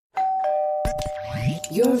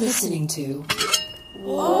You're listening to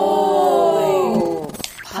Whoa!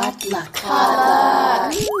 Potluck.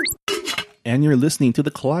 And you're listening to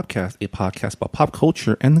the Collabcast, a podcast about pop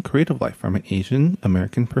culture and the creative life from an Asian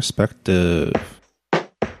American perspective.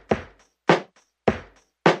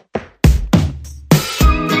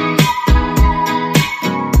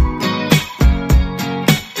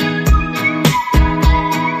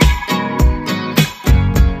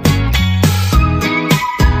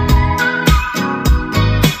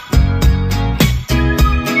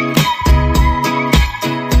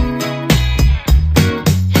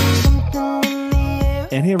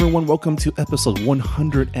 And hey everyone, welcome to episode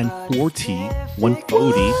 140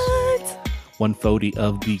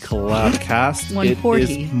 of the Collabcast. 140. It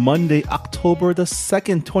is Monday, October the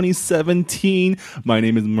 2nd, 2017. My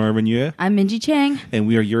name is Marvin Yue. I'm Minji Chang. And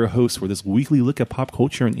we are your hosts for this weekly look at pop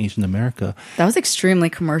culture in Asian America. That was extremely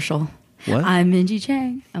commercial. What? I'm Minji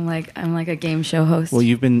Chang. I'm like a game show host. Well,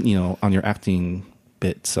 you've been, on your acting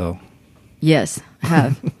bit, so. Yes, I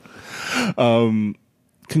have.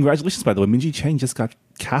 Congratulations, by the way. Minji Chang just got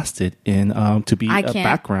casted in to be I a can't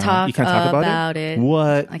background. talk You can't talk about it.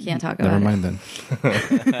 What? I can't talk about Never mind then.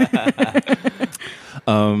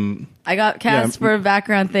 I got cast for a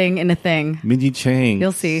background thing in a thing. Minji Chang.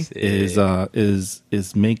 You'll see. It's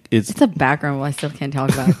It's a background role I still can't talk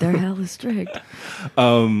about. They're hella strict.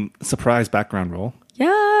 surprise background role.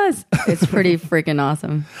 Yes. It's pretty freaking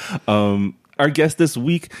awesome. Our guest this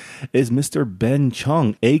week is Mr. Ben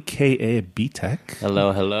Chung, aka B-Tech.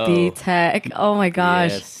 Hello. B-Tech. Oh my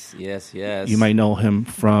gosh. Yes. You might know him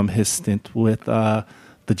from his stint with the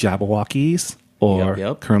Jabberwockies, or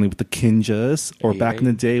Yep. currently with the Kinjas, or back in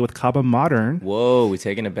the day with Kaba Modern. Whoa, we're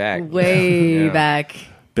taking it back. Way Yeah. back.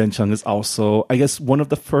 Ben Chung is also, I guess, one of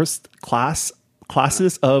the first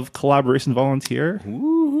classes of collaboration volunteer.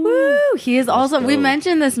 Woo! He is also, we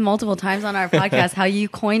mentioned this multiple times on our podcast, how you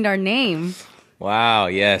coined our name. Wow,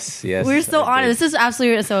 yes. We're so honored. This is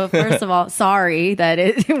absolutely, so first of all, sorry that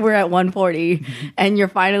we're at 140 and you're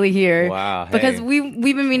finally here. Wow, hey. Because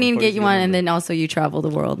we've been meaning to get you on, 140's and then also you travel the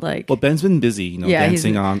world. Like, Well, Ben's been busy, Yeah, he's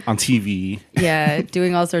dancing been- on TV. yeah,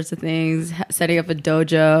 doing all sorts of things, setting up a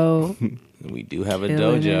dojo. We do have a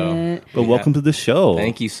killing dojo. it. But welcome to the show.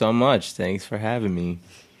 Thank you so much. Thanks for having me.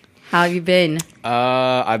 How have you been?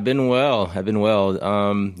 I've been well.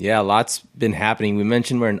 Yeah, lots been happening. We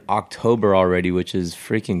mentioned we're in October already, which is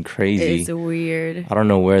freaking crazy. It's weird. I don't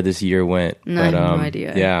know where this year went. No, I have no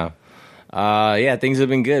idea. Yeah. Things have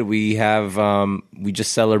been good. We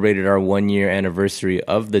just celebrated our 1-year anniversary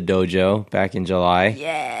of the dojo back in July.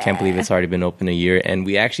 Yeah. Can't believe it's already been open a year. And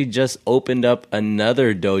we actually just opened up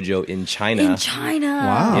another dojo in China. In China.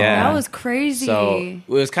 Wow. Yeah. That was crazy. So it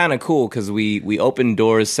was kind of cool because we opened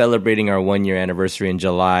doors celebrating our 1-year anniversary in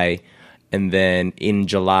July. And then in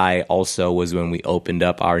July also was when we opened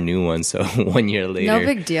up our new one. So 1 year later. no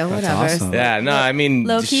big deal. That's Whatever. awesome. Yeah, no, I mean,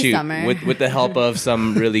 Low-key shoot, summer. with the help of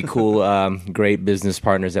some really cool, great business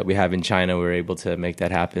partners that we have in China, we're able to make that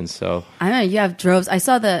happen. So I know you have droves. I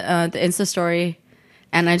saw the Insta story,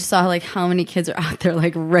 and I just saw like how many kids are out there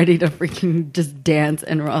like ready to freaking just dance.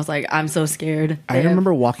 And I was like, I'm so scared. I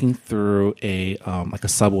remember walking through a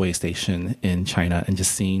subway station in China and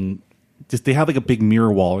just seeing, they have like a big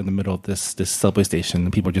mirror wall in the middle of this subway station,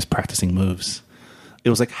 and people are just practicing moves. It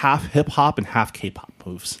was like half hip hop and half K-pop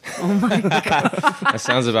moves. that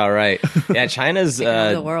sounds about right. Yeah, China's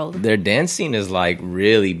the world. Their dance scene is like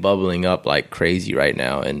really bubbling up like crazy right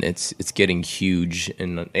now, and it's getting huge.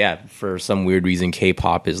 And for some weird reason,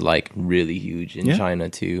 K-pop is like really huge in China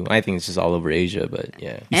too. I think it's just all over Asia, but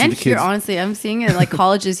yeah. And the here, kids- honestly, I'm seeing it like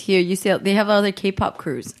colleges here. You see, they have other K-pop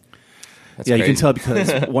crews. That's You can crazy. tell because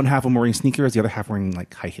one half of them wearing sneakers, the other half wearing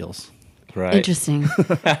like high heels. Right. Interesting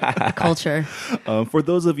culture. For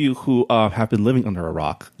those of you who have been living under a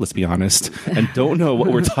rock, let's be honest, and don't know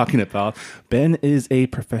what we're talking about, Ben is a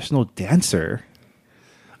professional dancer.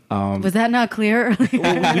 Was that not clear?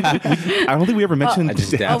 I don't think we ever mentioned I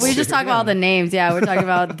just the danced. Oh, we just talk about the names. Yeah, we're talking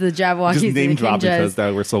about the Jabberwockies just and name the drop because Kinjas.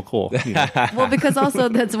 that we're so cool. Well, because also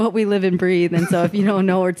that's what we live and breathe. And so if you don't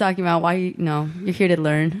know what we're talking about, you're here to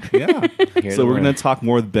learn. Yeah. Here So to we're learn. going to talk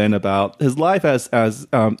more with Ben about his life as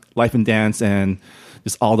life and dance and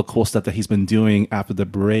just all the cool stuff that he's been doing after the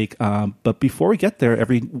break. But before we get there,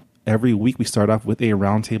 every week we start off with a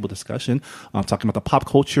roundtable discussion, talking about the pop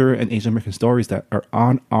culture and Asian American stories that are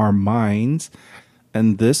on our minds.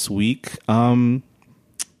 And this week, who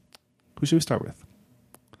should we start with?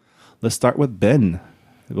 Let's start with Ben.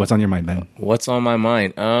 What's on your mind, Ben? What's on my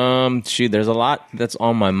mind? There's a lot that's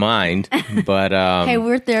on my mind, but Hey,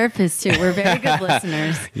 we're therapists too. We're very good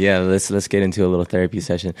listeners. yeah, let's get into a little therapy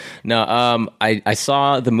session. No, I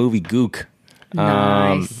saw the movie Gook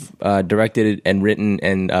Nice. Directed and written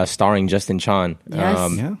and starring Justin Chan.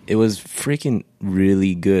 Yes. Yeah. It was freaking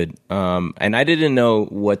really good. And I didn't know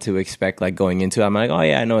what to expect, like, going into it. I'm like, oh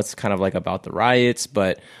yeah, I know it's kind of like about the riots,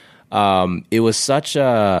 but it was such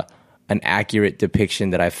an accurate depiction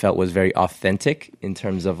that I felt was very authentic in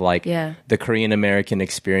terms of like the Korean American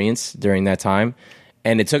experience during that time.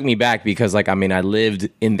 And it took me back because, like, I mean, I lived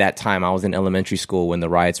in that time. I was in elementary school when the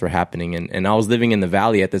riots were happening, and I was living in the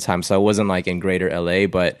Valley at the time, so I wasn't like in greater LA,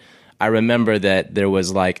 but I remember that there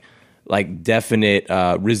was like definite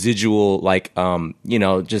residual, like,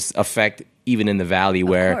 just effect even in the Valley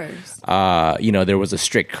where, there was a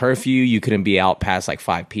strict curfew. You couldn't be out past like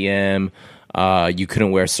 5 p.m. You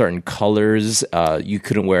couldn't wear certain colors. You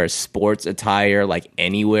couldn't wear sports attire like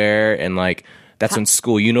anywhere. And like, that's when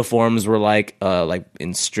school uniforms were like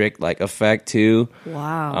in strict like effect too.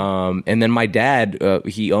 Wow. And then my dad,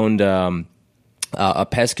 he owned a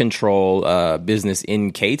pest control business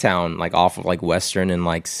in K-Town, like off of like Western and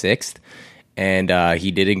like 6th. And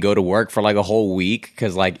he didn't go to work for like a whole week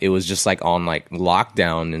because like it was just like on like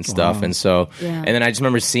lockdown and stuff. Wow. And so, and then I just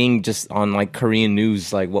remember seeing just on like Korean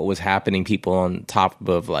news like what was happening, people on top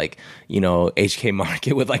of like, HK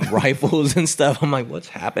Market with like rifles and stuff. I'm like, what's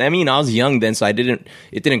happening? I mean, I was young then, so it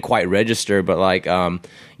didn't quite register. But like,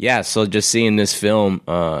 so just seeing this film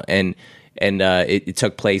and it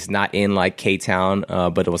took place not in like K-Town,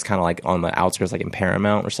 but it was kind of like on the outskirts, like in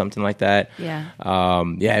Paramount or something like that.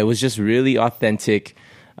 It was just really authentic.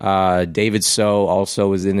 David So also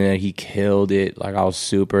was in there. He killed it. Like, I was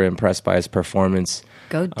super impressed by his performance.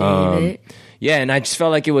 Go David. And I just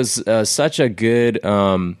felt like it was such a good,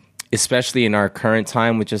 especially in our current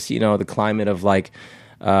time with just, the climate of like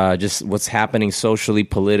just what's happening socially,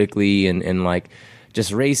 politically, and like,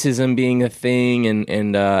 just racism being a thing,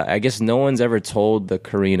 and I guess no one's ever told the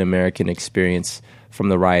Korean American experience from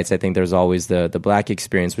the riots. I think there's always the black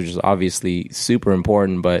experience, which is obviously super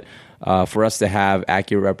important, but for us to have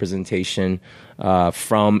accurate representation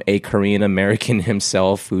from a Korean American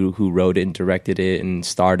himself who wrote it and directed it and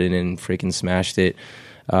starred it and freaking smashed it.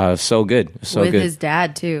 So good. So with good. his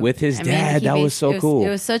dad too. With his dad. That was so cool. It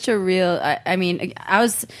was such a real, I mean, I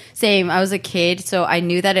was a kid, so I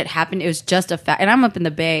knew that it happened. It was just a fact. And I'm up in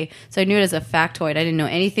the Bay, so I knew it as a factoid. I didn't know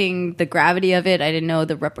anything, the gravity of it. I didn't know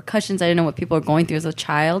the repercussions. I didn't know what people are going through as a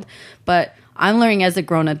child. But I'm learning as a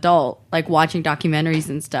grown adult, like watching documentaries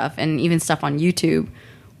and stuff, and even stuff on YouTube.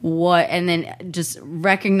 And then just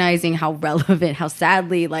recognizing how relevant, how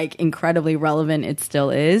sadly, like, incredibly relevant it still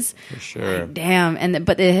is. For sure. Like, damn.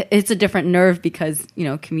 But it's a different nerve because,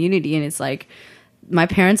 community, and it's like, my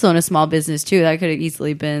parents own a small business too. That could have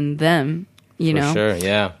easily been them, For sure,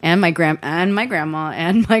 yeah. And my grandma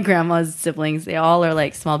and my grandma's siblings, they all are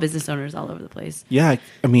like small business owners all over the place. Yeah,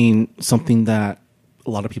 I mean, something that a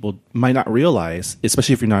lot of people might not realize,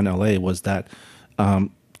 especially if you're not in LA, was that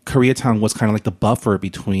Koreatown was kind of like the buffer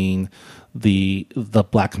between the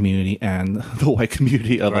black community and the white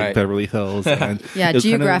community of like Beverly Hills. And yeah,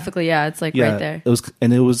 geographically, it's like right there.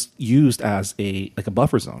 It was used as a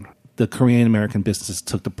buffer zone. The Korean American businesses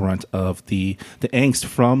took the brunt of the angst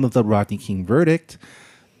from the Rodney King verdict,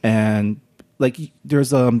 and like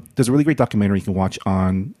there's a really great documentary you can watch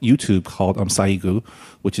on YouTube called Saigu,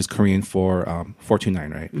 which is Korean for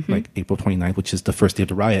 429, right? Mm-hmm. Like April 29th, which is the first day of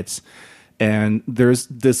the riots. And there's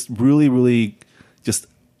this really, really just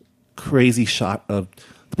crazy shot of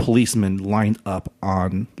the policemen lined up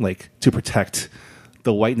on like to protect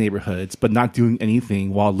the white neighborhoods, but not doing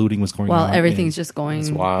anything while looting was going on. While everything's just going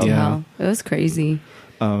to wild. Hell. It was crazy.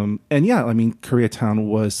 And yeah, I mean, Koreatown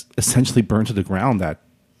was essentially burned to the ground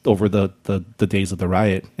over the days of the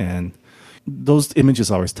riot. And those images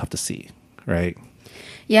are always tough to see, right?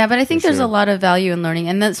 Yeah, but I think there's a lot of value in learning,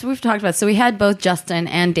 and that's what we've talked about. So we had both Justin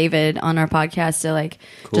and David on our podcast to like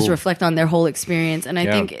just reflect on their whole experience. And I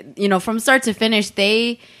think, from start to finish,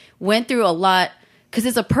 they went through a lot because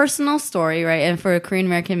it's a personal story, right? And for Korean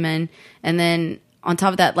American men, and then on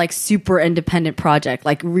top of that, like super independent project,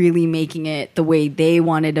 like really making it the way they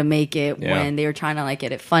wanted to make it when they were trying to like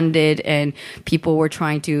get it funded, and people were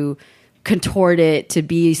trying to contort it to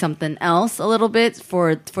be something else a little bit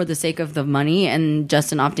for the sake of the money, and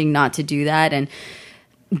Justin opting not to do that, and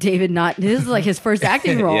David this is like his first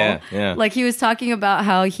acting role. Yeah. Like he was talking about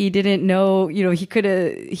how he didn't know, he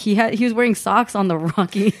was wearing socks on the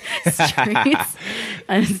rocky streets.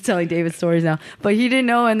 I'm just telling David stories now, but he didn't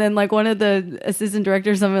know. And then like one of the assistant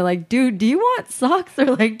directors, something like, dude, do you want socks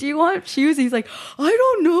or like, do you want shoes? He's like, I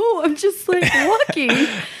don't know. I'm just like walking.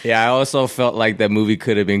 Yeah. I also felt like that movie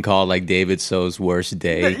could have been called like David So's Worst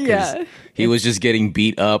Day. Yeah. He was just getting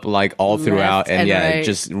beat up like all throughout, and right.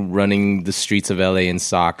 just running the streets of LA in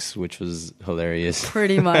socks, which was hilarious.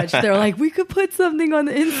 Pretty much. They're like, we could put something on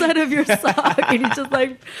the inside of your sock, and he's just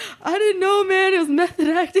like, I didn't know, man. It was method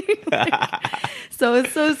acting. So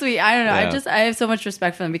it's so sweet. I don't know. Yeah. I have so much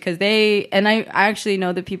respect for them because I actually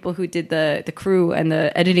know the people who did the crew and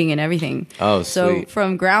the editing and everything. Oh, so sweet.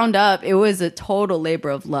 From ground up, it was a total labor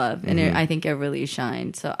of love, and I think it really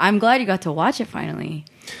shined. So I'm glad you got to watch it finally.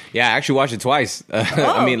 Yeah, I actually watched it twice.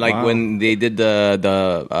 I mean, like when they did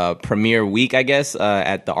the premiere week, I guess,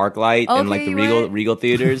 at the ArcLight and like the Regal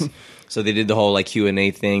theaters. So they did the whole like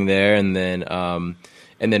Q&A thing there, and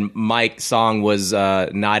then Mike Song was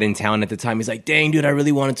not in town at the time. He's like, "Dang, dude, I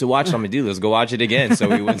really wanted to watch it." I'm like, "Dude, let's go watch it again." So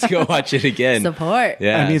we went to go watch it again. Support.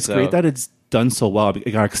 Yeah, I mean, it's great that it's done so well.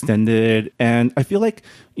 It got extended, and I feel like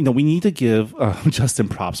we need to give Justin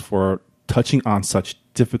props for touching on such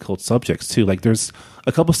difficult subjects too. Like, there's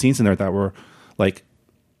a couple scenes in there that were like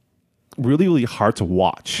really, really hard to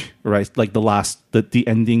watch. Right, like the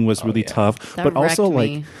ending was really tough, that but also me.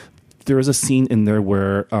 like. There is a scene in there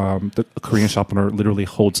where the Korean shop owner literally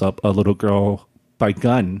holds up a little girl by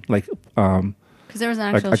gun, like because there was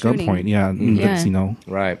an actual shooting. Gunpoint. Yeah,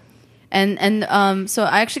 right. And so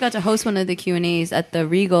I actually got to host one of the Q&As at the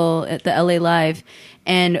Regal at the LA Live,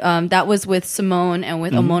 and that was with Simone and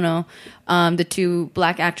with Omono, the two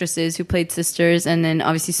black actresses who played sisters, and then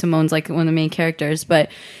obviously Simone's like one of the main characters, but.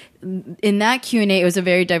 In that Q&A, it was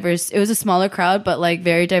a smaller crowd, but like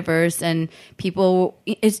very diverse, and people,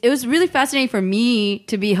 it was really fascinating for me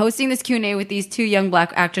to be hosting this Q&A with these two young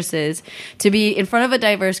black actresses, to be in front of a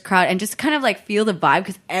diverse crowd and just kind of like feel the vibe,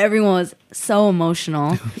 because everyone was so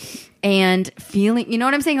emotional and feeling, you know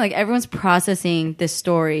what I'm saying? Like everyone's processing this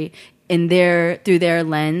story through their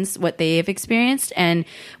lens, what they have experienced. And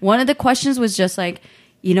one of the questions was just like,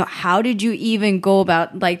 how did you even go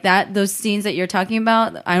about like that? Those scenes that you're talking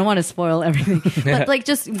about, I don't want to spoil everything, but like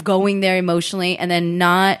just going there emotionally and then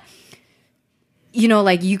not,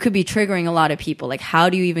 like you could be triggering a lot of people. Like,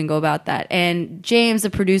 how do you even go about that? And James,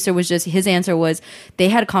 the producer, his answer was they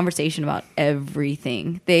had a conversation about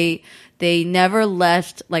everything. They never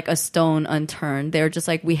left like a stone unturned. They're just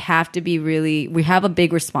like, we have a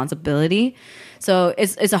big responsibility. So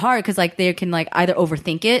it's hard because like they can like either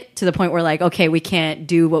overthink it to the point where like, okay, we can't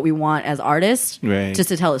do what we want as artists just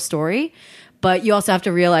to tell a story. But you also have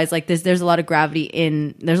to realize like there's a lot of gravity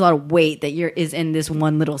there's a lot of weight that is in this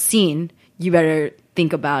one little scene. You better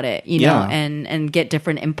think about it, and get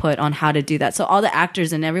different input on how to do that. So all the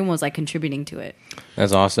actors and everyone was like contributing to it.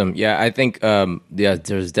 That's awesome. Yeah, I think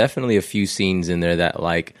there's definitely a few scenes in there that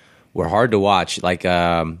like were hard to watch. Like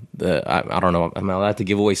I don't know, am I allowed to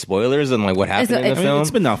give away spoilers on like what happened in the film? It's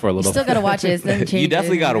been out for a little. You still got to watch it. You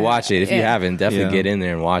definitely got to watch it if you haven't. Definitely get in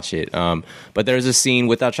there and watch it. But there's a scene,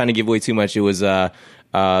 without trying to give away too much, it was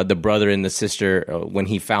the brother and the sister when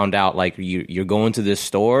he found out like you're going to this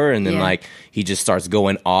store, and then like he just starts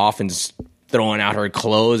going off and just throwing out her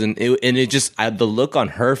clothes, and it just the look on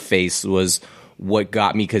her face was what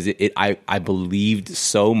got me, because I believed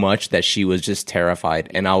so much that she was just terrified,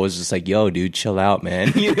 and I was just like, yo, dude, chill out,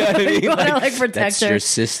 man. You know what I mean? like protect that's her. Your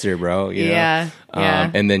sister, bro. You know?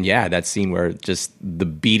 Yeah. And then that scene where just the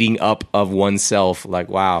beating up of oneself, like,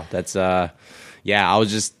 wow, that's I was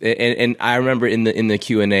just, and I remember in the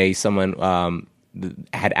Q&A, someone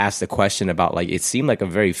had asked a question about like, it seemed like a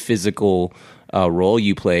very physical role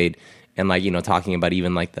you played. And like, talking about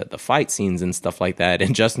even like the fight scenes and stuff like that.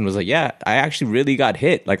 And Justin was like, yeah, I actually really got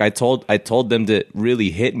hit. Like I told them to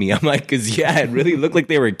really hit me. I'm like, cause it really looked like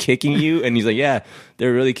they were kicking you. And he's like, yeah,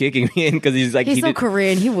 they're really kicking me in. Cause he's like, he's so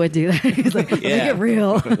Korean. He would do that. He's like, make it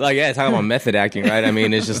real. Like, talking about method acting, right? I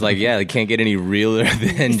mean, it's just like, it can't get any realer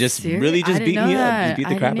than just really just beat me up. Just beat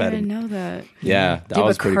the crap out of me. I didn't even know that. Yeah. That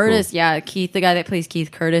was pretty Curtis, cool. Keith, the guy that plays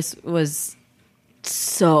Keith Curtis was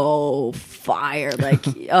so fire, like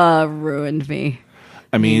ruined me.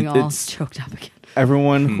 I mean, all it's choked up again.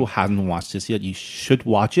 Everyone who hasn't watched this yet, you should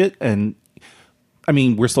watch it. And I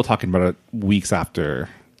mean, we're still talking about it weeks after,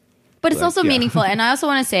 but it's also meaningful. And I also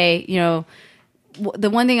want to say, the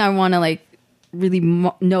one thing I want to like really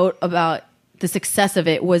note about the success of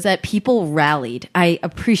it was that people rallied. I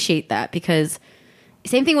appreciate that, because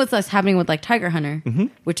same thing with us happening with like Tiger Hunter,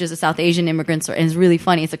 which is a South Asian immigrant story, and it's really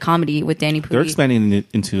funny. It's a comedy with Danny Pudi. They're expanding it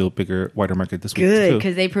into a bigger, wider market this week. Good,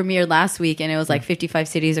 because they premiered last week, and it was like 55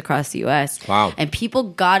 cities across the U.S. Wow! And people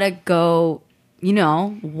gotta go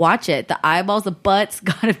watch it. The eyeballs, the butts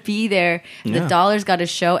gotta be there. The dollars gotta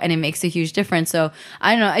show, and it makes a huge difference. So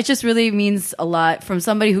I don't know. It just really means a lot from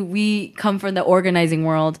somebody who we come from the organizing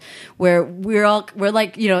world, where we're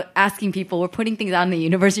like, asking people, we're putting things out in the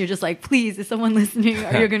universe. And you're just like, please, is someone listening?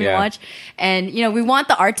 Are you going to watch? And we want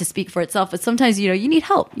the art to speak for itself, but sometimes you need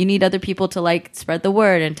help. You need other people to like spread the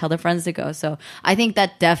word and tell their friends to go. So I think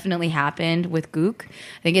that definitely happened with Gook.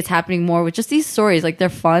 I think it's happening more with just these stories. Like they're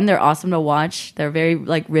fun, they're awesome to watch. They're very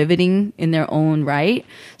like riveting in their own right.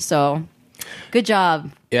 So good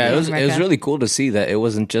job. Yeah, it was really cool to see that it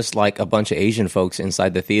wasn't just like a bunch of Asian folks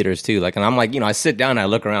inside the theaters too. Like, and I'm like, I sit down and I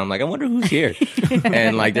look around, like, I wonder who's here.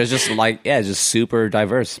 And like, there's just like, just super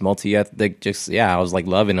diverse, multi-ethnic. I was like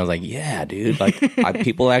loving. I was like, yeah, dude, like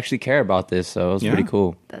people actually care about this. So it was pretty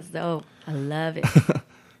cool. That's dope. I love it.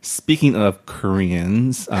 Speaking of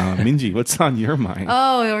Koreans, Minji, what's on your mind?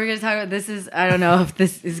 Oh, we're going to talk about this. I don't know if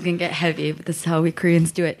this is going to get heavy, but this is how we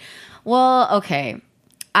Koreans do it. Well, okay.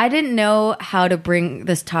 I didn't know how to bring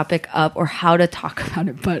this topic up or how to talk about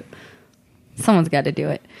it, but someone's got to do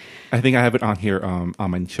it. I think I have it on here on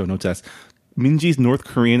my show notes as Minji's North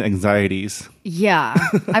Korean anxieties. Yeah.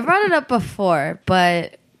 I brought it up before,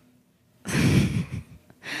 but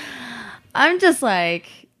I'm just like...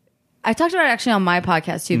 I talked about it actually on my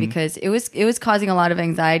podcast too, because it was causing a lot of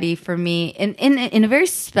anxiety for me in a very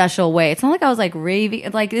special way. It's not like I was like raving,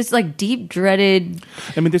 like this like deep dreaded.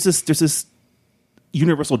 I mean, there's this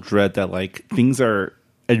universal dread that like things are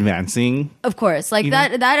advancing. Of course, like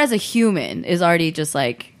that as a human is already just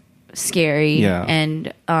like scary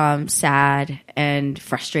and sad and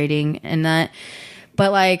frustrating, and that.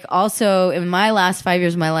 But like also in my last 5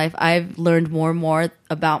 years of my life, I've learned more and more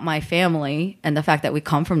about my family and the fact that we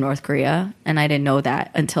come from North Korea. And I didn't know that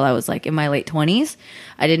until I was like in my late 20s.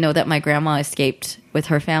 I didn't know that my grandma escaped with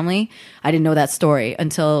her family. I didn't know that story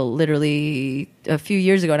until literally a few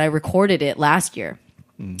years ago. And I recorded it last year.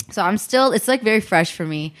 So it's like very fresh for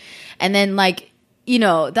me. And then like,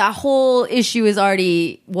 that whole issue is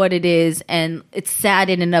already what it is, and it's sad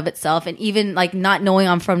in and of itself. And even like not knowing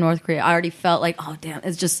I'm from North Korea, I already felt like, oh damn,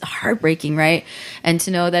 it's just heartbreaking, right? And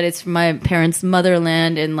to know that it's my parents'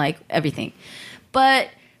 motherland and like everything. But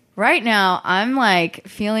right now, I'm like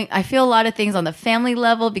I feel a lot of things on the family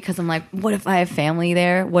level, because I'm like, what if I have family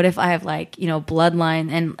there? What if I have like,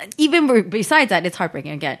 bloodline? And even besides that, it's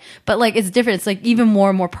heartbreaking again. But like, it's different. It's like even more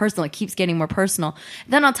and more personal. It keeps getting more personal.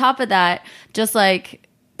 Then on top of that, just like,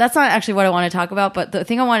 that's not actually what I want to talk about, but the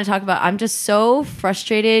thing I want to talk about, I'm just so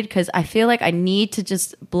frustrated because I feel like I need to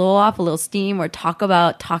just blow off a little steam or talk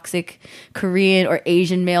about toxic Korean or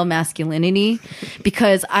Asian male masculinity,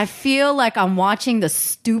 because I feel like I'm watching the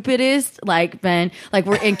stupidest, like, Ben, like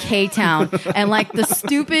we're in K-Town, and like the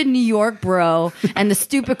stupid New York bro and the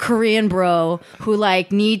stupid Korean bro who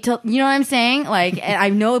like need to, you know what I'm saying? Like, and I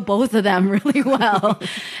know both of them really well.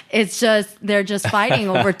 It's just, they're just fighting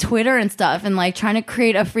over Twitter and stuff and like trying to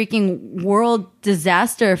create a freaking world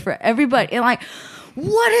disaster for everybody. And like,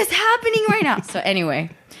 what is happening right now? So anyway,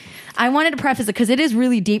 I wanted to preface it because it is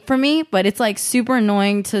really deep for me, but it's like super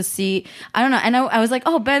annoying to see. I don't know. And I was like,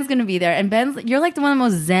 oh, Ben's going to be there. And you're like the one of the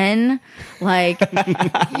most zen, like,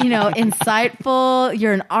 insightful.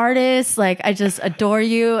 You're an artist. Like, I just adore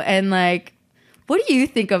you. And like, what do you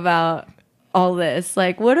think about all this?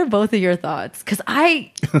 Like, what are both of your thoughts? Because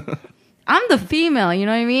I'm the female, you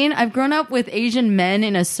know what I mean? I've grown up with Asian men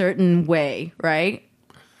in a certain way, right?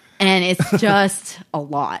 And it's just a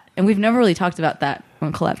lot. And we've never really talked about that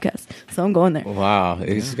on Collabcast. So I'm going there. Wow,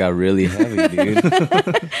 it just got really heavy, dude.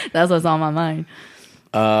 That's what's on my mind.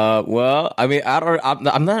 Well, I mean,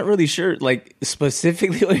 I'm not really sure, like,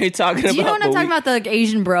 specifically what you're talking about. Do you know what I'm talking about? The like,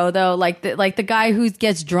 Asian bro, though? Like the guy who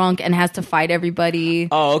gets drunk and has to fight everybody.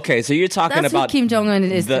 Oh, okay. So you're talking That's about... That's who Kim Jong-un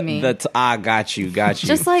is to me. Got you.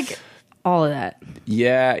 Just like... all of that.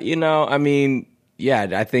 Yeah, I mean,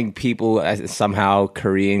 I think people somehow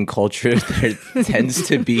Korean culture there tends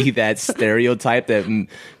to be that stereotype that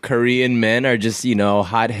Korean men are just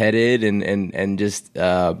hot-headed and just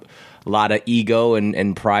a lot of ego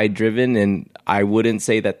and pride driven, and I wouldn't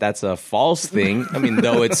say that that's a false thing. I mean,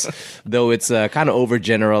 though it's kind of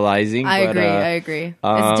overgeneralizing. I agree.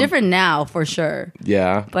 It's different now for sure.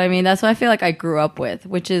 Yeah, but I mean that's what I feel like I grew up with,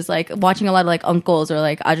 which is like watching a lot of like uncles or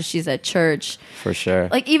like ajishis at church. For sure.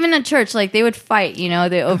 Like even at church, like they would fight.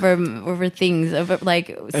 They over things, over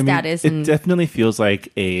like status. It definitely feels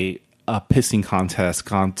like a pissing contest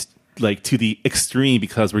gone to the extreme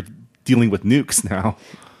because we're dealing with nukes now.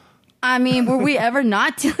 I mean, were we ever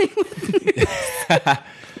not dealing with nukes?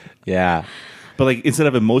 Yeah. But like instead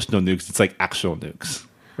of emotional nukes, it's like actual nukes.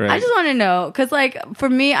 Right. I just want to know, because like for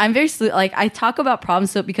me, I'm very like I talk about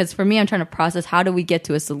problems because for me, I'm trying to process how do we get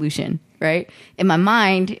to a solution, right? In my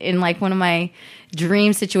mind, in like one of my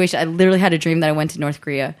dream situations, I literally had a dream that I went to North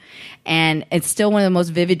Korea, and it's still one of the most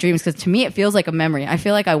vivid dreams because to me, it feels like a memory. I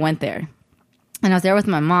feel like I went there. And I was there with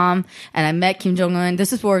my mom, and I met Kim Jong-un.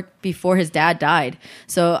 This is before his dad died.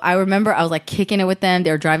 So I remember I was like kicking it with them. They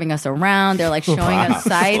were driving us around. They're like showing us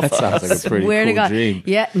sights. That sounds like a pretty cool dream.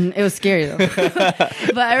 Yeah, it was scary though.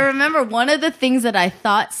 But I remember one of the things that I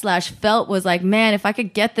thought / felt was like, man, if I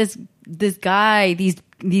could get this guy,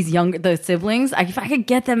 the siblings, if I could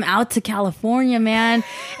get them out to California, man,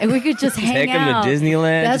 and we could just hang out. Take them to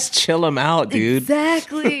Disneyland, just chill them out, dude.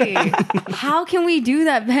 Exactly. How can we do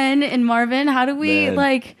that, Ben and Marvin? How do we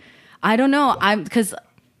I don't know.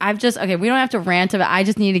 We don't have to rant about it. I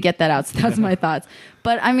just need to get that out. So that's my thoughts.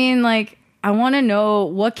 But I mean, like, I want to know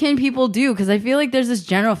what can people do? Because I feel like there's this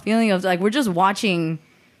general feeling of like, we're just watching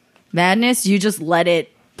madness. You just let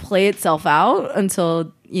it play itself out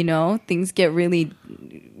until, things get really,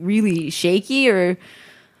 really shaky, or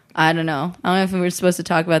I don't know. I don't know if we're supposed to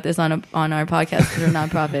talk about this on our podcast because we're a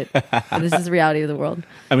nonprofit. But this is the reality of the world.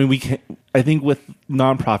 I mean, we can. I think with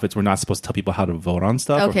nonprofits, we're not supposed to tell people how to vote on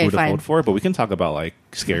stuff or who to vote for, but we can talk about like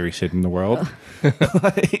scary shit in the world.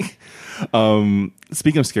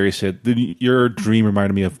 Speaking of scary shit, your dream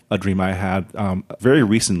reminded me of a dream I had very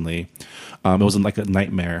recently. It wasn't like a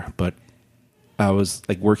nightmare, but I was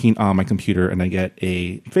like working on my computer and I get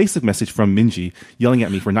a Facebook message from Minji yelling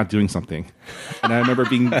at me for not doing something. And I remember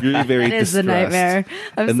being really very distressed. It is a nightmare.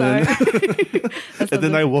 I'm sorry. And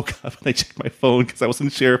then I woke up and I checked my phone because I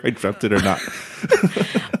wasn't sure if I dreamt it or not.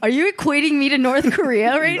 Are you equating me to North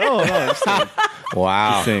Korea right now? No,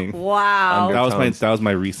 I'm saying. Wow. Wow. That was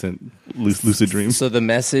my recent lucid dream. So the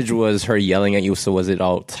message was her yelling at you. So was it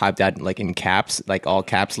all typed out like in caps, like all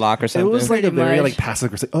caps lock or something? It was like a very like passive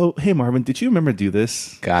aggressive. Oh, hey Marvin, did you remember to do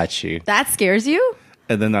this? Got you. That scares you?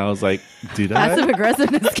 And then I was like, dude, passive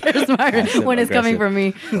aggressiveness scares Marvin when it's coming from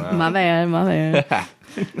me. Wow. My man.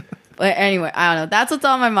 But anyway, I don't know. That's what's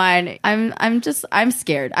on my mind. I'm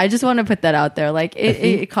scared. I just want to put that out there. Like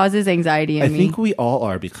it causes anxiety in me. I think we all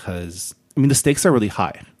are because the stakes are really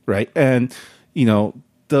high, right? And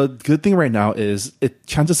the good thing right now is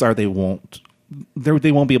chances are they won't be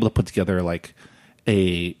able to put together like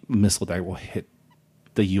a missile that will hit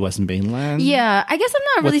the U.S. mainland. Yeah, I guess I'm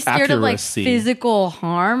not really scared of like physical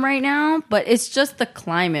harm right now, but it's just the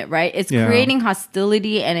climate, right? It's creating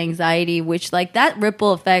hostility and anxiety, which like that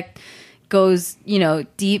ripple effect goes,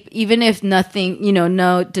 deep, even if nothing,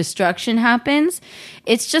 no destruction happens.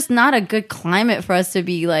 It's just not a good climate for us to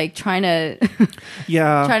be like trying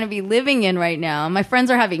to be living in right now. My friends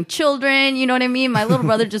are having children, you know what I mean? My little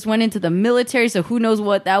brother just went into the military, so who knows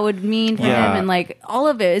what that would mean for him, and like all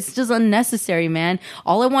of it, it's just unnecessary, man.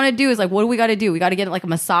 All I want to do is like, what do we got to do? We got to get like a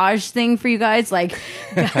massage thing for you guys, like,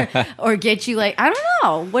 or get you like, I don't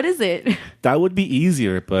know, what is it? That would be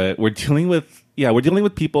easier, but we're dealing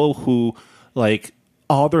with people who like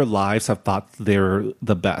all their lives have thought they're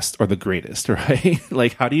the best or the greatest, right?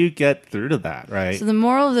 Like, how do you get through to that, right? So the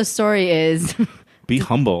moral of the story is be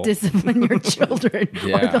humble. Discipline your children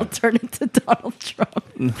or they'll turn into Donald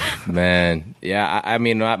Trump. Man, yeah. I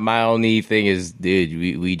mean, my only thing is,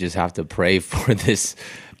 dude, we just have to pray for this.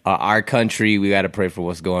 Our country, we got to pray for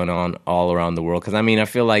what's going on all around the world. Because, I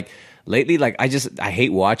feel like lately, like, I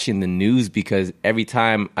hate watching the news because every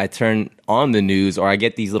time I turn on the news or I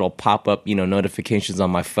get these little pop-up, notifications on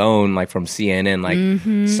my phone, like from CNN,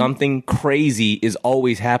 like something crazy is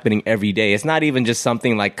always happening every day. It's not even just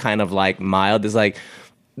something like kind of like mild. It's like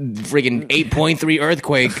freaking 8.3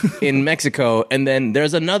 earthquake in Mexico. And then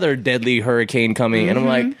there's another deadly hurricane coming. And I'm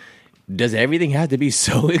like, does everything have to be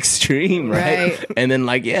so extreme, right? And then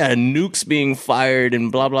nukes being fired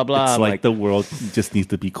and blah blah blah. It's like the world just needs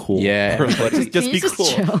to be cool. Yeah, but just be cool.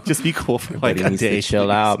 Chill. Just be cool for like a day.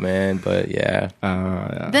 Chill out, man. But yeah.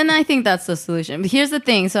 Then I think that's the solution. But here's the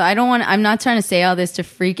thing. So I'm not trying to say all this to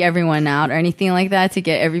freak everyone out or anything like that, to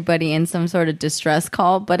get everybody in some sort of distress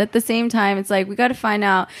call. But at the same time, it's like we got to find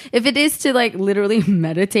out if it is to like literally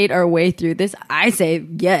meditate our way through this. I say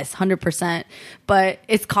yes, 100%. But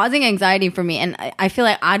it's causing anxiety for me, and I feel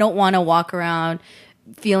like I don't want to walk around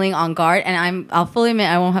feeling on guard. And I'll fully admit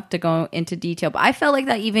I won't have to go into detail, but I felt like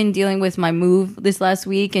that even dealing with my move this last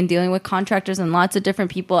week and dealing with contractors and lots of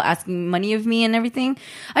different people asking money of me and everything.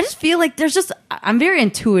 I just feel like I'm very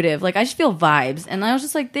intuitive. Like I just feel vibes, and I was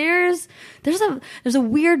just like, there's a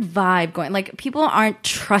weird vibe going. Like people aren't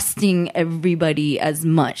trusting everybody as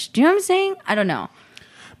much. Do you know what I'm saying? I don't know.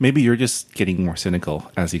 Maybe you're just getting more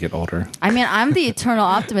cynical as you get older. I mean, I'm the eternal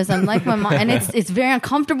optimist. I'm like my mom, and it's very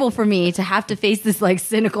uncomfortable for me to have to face this like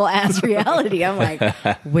cynical ass reality. I'm like,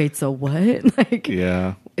 wait, so what? Like,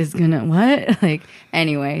 is gonna what? Like,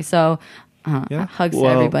 anyway, so hugs to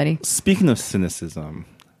everybody. Speaking of cynicism,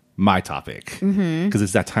 my topic, because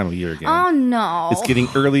it's that time of year again. Oh no, it's getting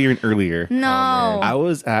earlier and earlier. No, I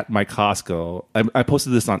was at my Costco. I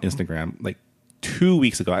posted this on Instagram like 2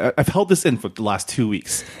 weeks ago. I've held this in for the last 2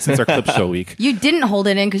 weeks since our clip show week. You didn't hold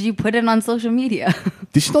it in because you put it on social media.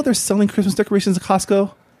 Did you know they're selling Christmas decorations at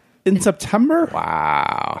Costco in September?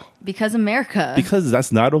 Wow. Because America. Because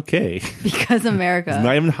that's not okay. Because America. It's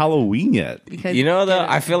not even Halloween yet. Because though,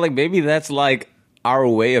 I feel like maybe that's like our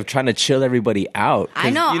way of trying to chill everybody out.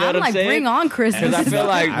 I know. You know I'm like, saying? Bring on Christmas. Because I feel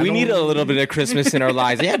like we need a little bit of Christmas in our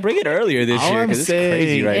lives. Yeah, bring it earlier this year because it's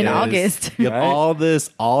crazy right now. In August. You have all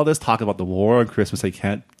this talk about the war on Christmas. I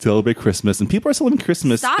can't celebrate Christmas, and people are celebrating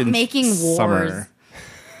Christmas. Stop in making wars. Summer.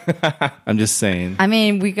 I'm just saying. I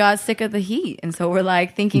mean, we got sick of the heat, and so we're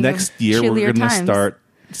like thinking next year we're gonna start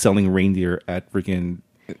selling reindeer at freaking.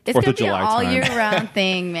 It's going to be an all-year-round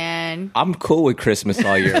thing, man. I'm cool with Christmas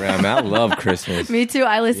all year round, man. I love Christmas. Me too.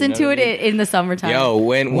 I listen to it in the summertime. Yo,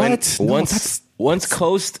 once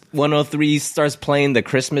Coast 103 starts playing the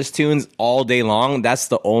Christmas tunes all day long, that's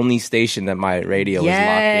the only station that my radio is locked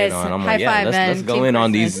in on. I'm like, let's go in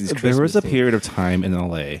on these Christmas There was a tunes. period of time in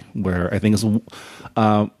LA where I think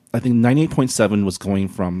 98.7 was going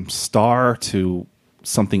from Star to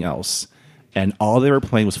something else. And all they were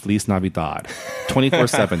playing was Feliz Navidad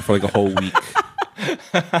 24/7 for like a whole week.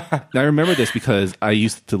 Now I remember this because I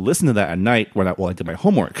used to listen to that at night while I did my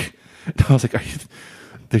homework. And I was like,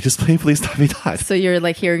 they're just playing Feliz Navidad. So you're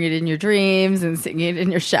like hearing it in your dreams and singing it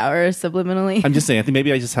in your shower subliminally? I'm just saying, I think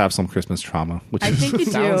maybe I just have some Christmas trauma. I think you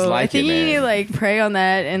do. Like I think you need to like pray on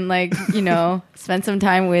that and like, spend some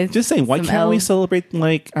time with just saying, why can't elves. we celebrate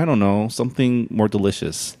like, I don't know, something more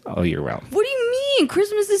delicious all year round? What do you mean?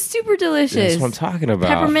 Christmas is super delicious. That's what I'm talking about.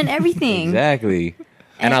 Peppermint everything. Exactly.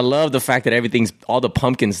 And I love the fact that all the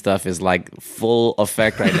pumpkin stuff is like full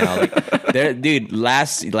effect right now. Like, dude,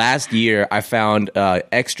 last year I found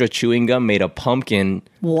extra chewing gum made of pumpkin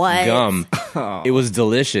gum. Oh. It was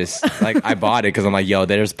delicious. Like I bought it because I'm like, yo,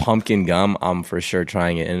 there's pumpkin gum. I'm for sure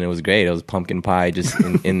trying it, and it was great. It was pumpkin pie just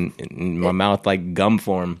in my mouth, like gum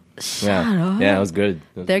form. Yeah, it was good.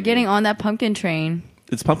 They're getting on that pumpkin train.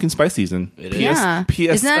 It's pumpkin spice season. It is. Yeah.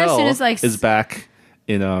 PSL Isn't that as soon as, like, is back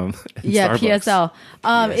in Starbucks. PSL.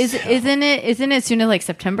 Isn't it as soon as like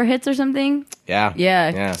September hits or something? Yeah.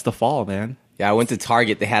 It's the fall, man. Yeah, I went to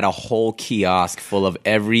Target. They had a whole kiosk full of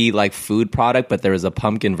every like food product, but there was a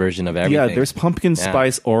pumpkin version of everything. Yeah, there's pumpkin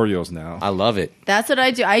spice Oreos now. I love it. That's what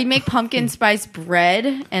I do. I make pumpkin spice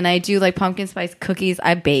bread, and I do like pumpkin spice cookies.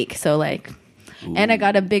 I bake, so like, and I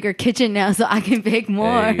got a bigger kitchen now, so I can bake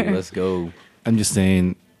more. Hey, let's go. I'm just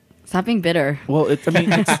saying. Stop being bitter. Well, it's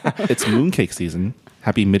mooncake season.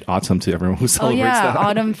 Happy mid-autumn to everyone who celebrates that.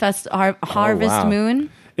 Autumn harvest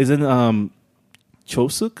moon. Is it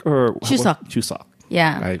Chuseok or Chuseok? Chuseok.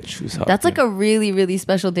 Yeah. Chuseok, That's like a really, really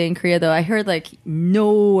special day in Korea, though. I heard like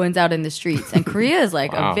no one's out in the streets, and Korea is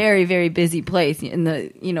like a very, very busy place in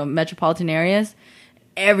the metropolitan areas.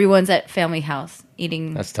 Everyone's at family house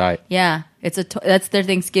eating. That's tight. Yeah, that's their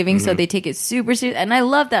Thanksgiving, so they take it super serious, and I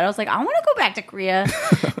love that. I was like, I want to go back to Korea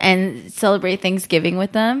and celebrate Thanksgiving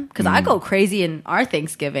with them because I go crazy in our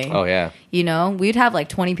Thanksgiving. Oh yeah, we'd have like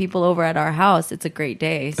 20 people over at our house. It's a great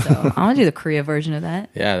day, so I want to do the Korea version of that.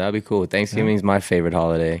 Yeah, that'd be cool. Thanksgiving is my favorite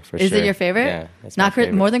holiday for sure. Is it your favorite? Yeah, that's not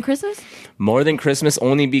more than Christmas. More than Christmas,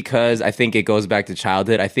 only because I think it goes back to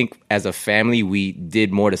childhood. I think as a family, we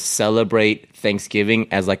did more to celebrate Thanksgiving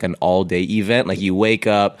as like an all-day event. Like you wake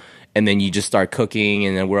up and then you just start cooking,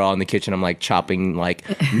 and then we're all in the kitchen. I'm like chopping like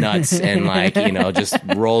nuts and like just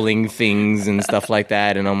rolling things and stuff like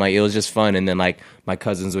that. And I'm like, it was just fun. And then like my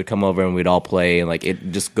cousins would come over and we'd all play, and like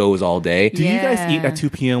it just goes all day. Do you guys eat at 2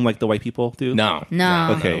 p.m. like the white people do? No.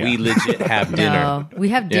 Okay, we legit have dinner. No, we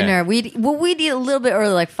have dinner. Yeah. We'd eat a little bit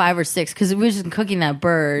early, like 5 or 6, because we were just cooking that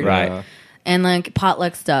bird, right? And like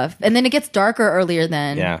potluck stuff, and then it gets darker earlier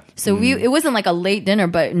then. Yeah. So it wasn't like a late dinner,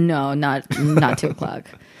 but no, not 2 o'clock.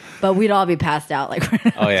 But we'd all be passed out like.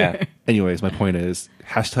 Oh yeah. Anyways, my point is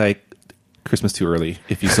Christmas too early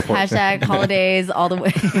if you support hashtag holidays all the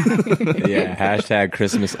way. Yeah, hashtag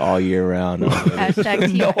Christmas all year round.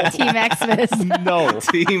 Hashtag Team Xmas. No,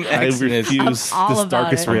 Team I Xmas. refuse this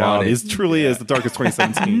darkest reality. It truly is the darkest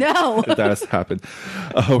 2017. No, if that has happened.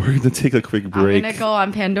 We're going to take a quick break. I'm going to go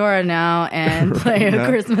on Pandora now and play a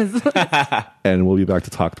Christmas. And we'll be back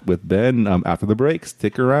to talk with Ben after the break.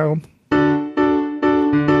 Stick around.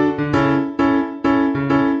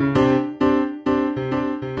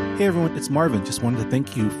 it's Marvin. Just wanted to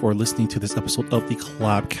thank you for listening to this episode of the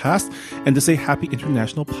Collabcast and to say Happy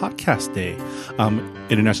International Podcast Day.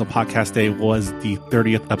 International Podcast Day was the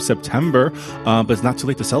 30th of September, but it's not too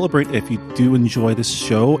late to celebrate. If you do enjoy this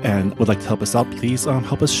show and would like to help us out, please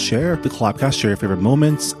help us share the Collabcast, share your favorite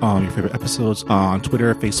moments, your favorite episodes on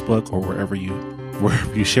Twitter, Facebook, or wherever you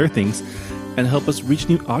share things, and help us reach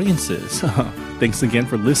new audiences. Thanks again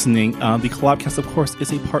for listening. The Collabcast, of course,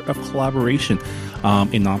 is a part of Collaboration, a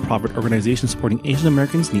nonprofit organization supporting Asian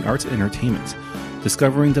Americans in the arts and entertainment.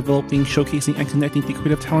 Discovering, developing, showcasing, and connecting the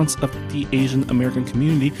creative talents of the Asian American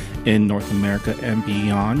community in North America and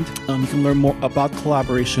beyond. You can learn more about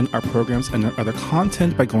Collaboration, our programs, and our other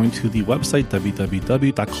content by going to the website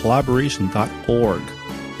www.collaboration.org.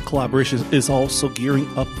 Collaboration is also gearing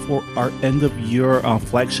up for our end-of-year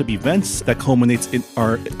flagship events that culminates in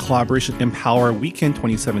our Collaboration Empower Weekend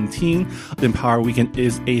 2017. The Empower Weekend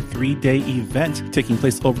is a 3-day event taking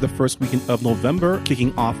place over the first weekend of November,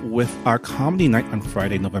 kicking off with our comedy night on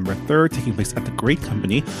Friday, November 3rd, taking place at the Great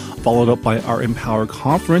Company, followed up by our Empower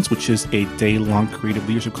Conference, which is a day-long creative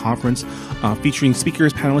leadership conference featuring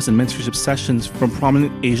speakers, panelists, and mentorship sessions from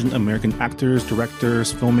prominent Asian American actors,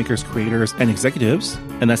 directors, filmmakers, creators, and executives.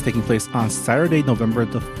 And that's taking place on Saturday, November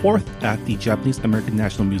the 4th at the Japanese American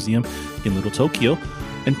National Museum in Little Tokyo.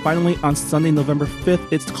 And finally, on Sunday, November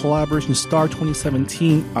 5th, it's the Collaboration Star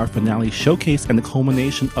 2017, our finale showcase and the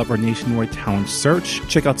culmination of our nationwide talent search.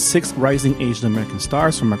 Check out 6 rising Asian American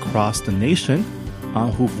stars from across the nation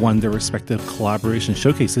who've won their respective Collaboration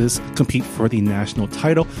showcases, compete for the national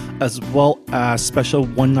title, as well as special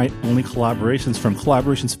one-night-only collaborations from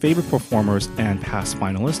Collaboration's favorite performers and past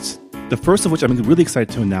finalists. The first of which I'm really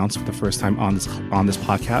excited to announce for the first time on this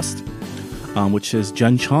podcast, which is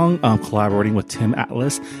Jen Chung collaborating with Tim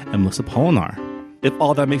Atlas and Melissa Polinar. If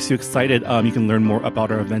all that makes you excited, you can learn more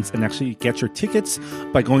about our events and actually get your tickets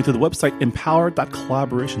by going to the website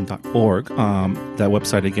empower.collaboration.org. That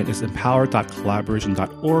website again is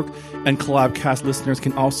empower.collaboration.org. And Collabcast listeners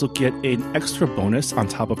can also get an extra bonus on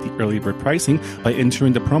top of the early bird pricing by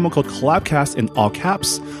entering the promo code Collabcast in all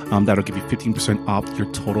caps. That'll give you 15% off your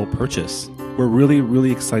total purchase. We're really,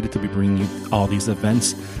 really excited to be bringing you all these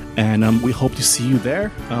events. And we hope to see you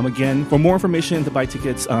there. Again, for more information to buy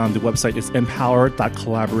tickets, the website is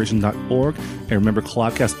empower.collaboration.org. And remember,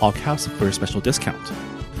 Collabcast all caps for a special discount.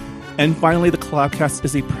 And finally, the Collabcast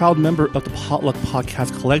is a proud member of the Potluck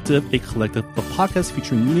Podcast Collective, a collective of podcasts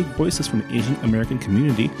featuring unique voices from the Asian American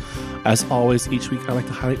community. As always, each week I like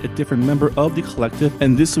to highlight a different member of the collective,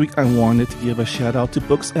 and this week I wanted to give a shout out to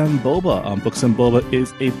Books and Boba. Books and Boba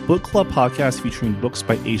is a book club podcast featuring books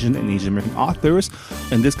by Asian and Asian American authors,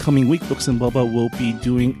 and this coming week, Books and Boba will be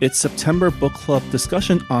doing its September book club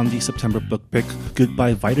discussion on the September book pick,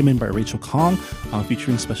 Goodbye Vitamin by Rachel Kong,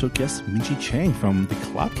 featuring special guest Minji Chang from the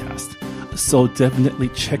Collabcast. So definitely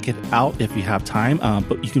check it out if you have time.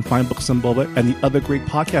 But you can find Books and Boba and the other great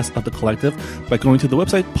podcasts of the collective by going to the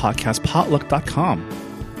website podcastpotluck.com.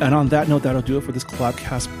 And on that note, that'll do it for this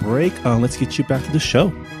Collabcast break. Let's get you back to the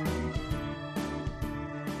show.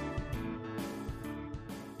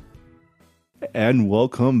 And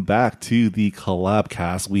welcome back to the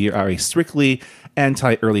Collabcast. We are a strictly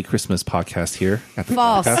anti-early Christmas podcast here at the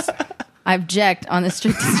False. Collabcast. I object on the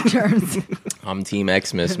strictest terms. I'm Team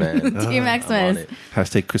Xmas, man. Team Xmas.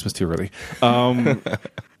 Hashtag Christmas too early.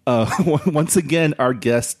 Once again, our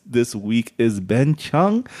guest this week is Ben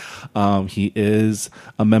Chung. He is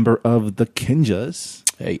a member of the Kinjas.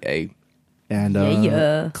 Hey. And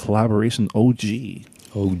Collaboration OG. I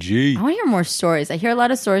want to hear more stories. I hear a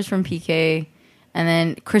lot of stories from PK and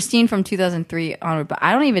then Christine from 2003 onward, but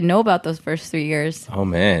I don't even know about those first 3 years. Oh,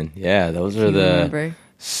 man. Yeah, those are the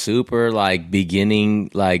super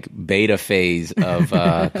beginning beta phase of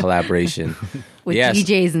Collaboration with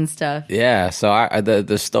DJs and stuff. Yeah, so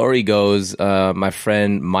the story goes, my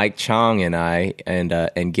friend Mike Chong and I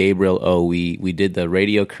and Gabriel O, we did the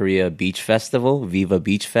Radio Korea Beach Festival, Viva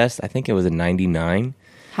Beach Fest. I think it was in '99.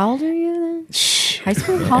 How old are you then? High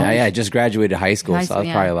school? College? Yeah, I just graduated high school, so I was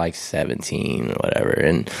probably 17 or whatever.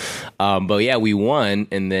 And but yeah, we won,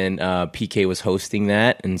 and then PK was hosting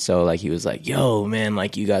that, and so he was like, "Yo, man,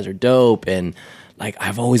 you guys are dope," and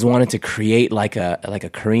I've always wanted to create a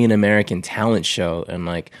Korean American talent show, and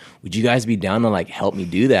would you guys be down to help me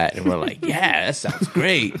do that? And we're like, yeah, that sounds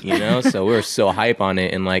great, So we were so hype on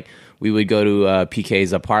it, and we would go to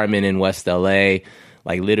PK's apartment in West LA.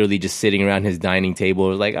 Literally just sitting around his dining table.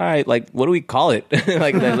 It was all right, what do we call it?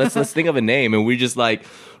 Let's think of a name. And we're just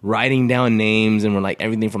writing down names, and we're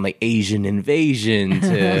everything from Asian invasion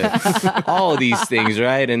to all these things,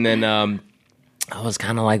 right? And then I was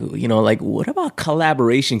kind of like, like, what about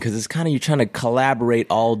collaboration? Because it's kind of, you're trying to collaborate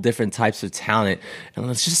all different types of talent. And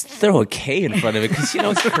let's just throw a K in front of it because,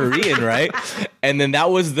 it's Korean, right? And then that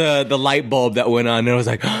was the light bulb that went on. And I was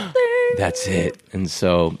like, that's it. And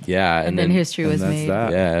so, yeah. And then history was made.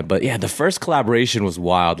 That. Yeah. But yeah, the first collaboration was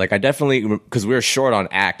wild. Like, I definitely, because we were short on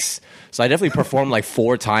acts. So I definitely performed like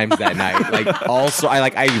 4 times that night. Like, also,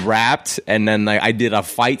 I rapped, and then like I did a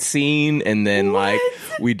fight scene, and then like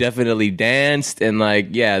we definitely danced, and like,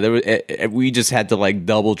 yeah, we just had to like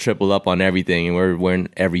double, triple up on everything, and we were wearing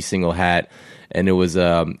every single hat. And it was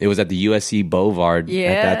at the USC Boulevard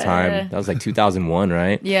at that time. That was like 2001,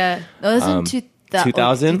 right? Yeah, that was in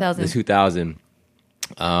 2000. 2000.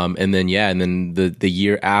 And then the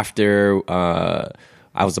year after.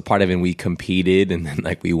 I was a part of it and we competed and then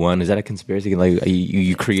like we won. Is that a conspiracy? Like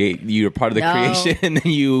you're part of the creation and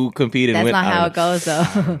then you compete and win? That's not how it goes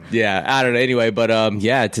though. Yeah, I don't know. Anyway, but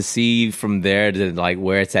to see from there to like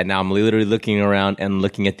where it's at now, I'm literally looking around and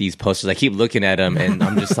looking at these posters. I keep looking at them and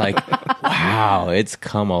I'm just like, wow, it's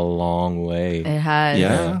come a long way. It has.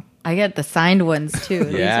 Yeah. I get the signed ones too. Yeah,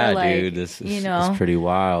 these are like, dude, this is pretty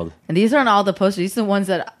wild. And these aren't all the posters. These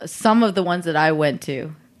are some of the ones that I went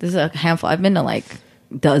to. This is a handful. I've been to like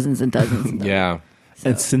dozens and dozens. And dozens. Yeah. So.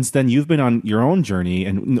 And since then, you've been on your own journey,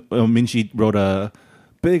 and Minji wrote a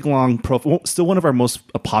big, long profile, still one of our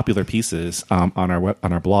most popular pieces on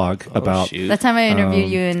our blog about. Shoot. That time I interviewed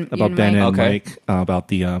you and about Ben Mike. and Mike about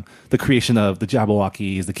the creation of the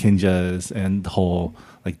Jabbawockeez, the Kinjas, and the whole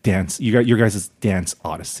like dance. Your guys' dance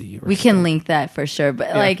odyssey. We can link that for sure,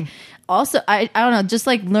 but like. Also, I don't know, just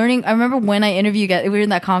like learning. I remember when I interviewed you guys, we were in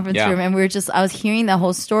that conference room and I was hearing that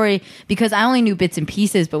whole story because I only knew bits and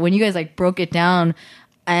pieces. But when you guys like broke it down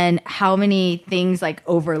and how many things like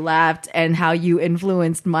overlapped and how you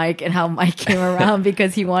influenced Mike and how Mike came around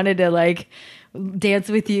because he wanted to like dance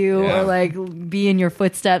with you or like be in your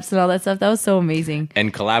footsteps and all that stuff. That was so amazing.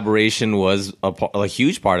 And collaboration was a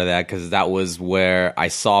huge part of that because that was where I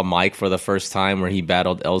saw Mike for the first time where he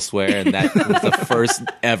battled Elsewhere, and that was the first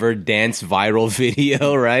ever dance viral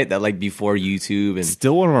video, right? That like before YouTube, and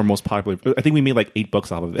still one of our most popular. I think we made like 8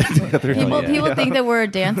 books out of it. People think that we're a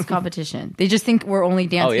dance competition. They just think we're only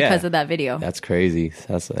dance because of that video. That's crazy.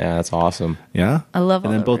 That's awesome. Yeah, I love.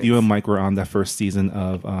 And then both you and Mike were on that first season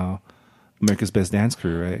of America's Best Dance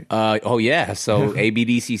Crew, right? So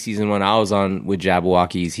ABDC season 1, I was on with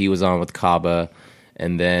Jabbawockeez. He was on with Kaba.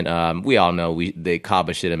 And then we all know the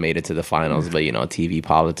Kaba should have made it to the finals, but TV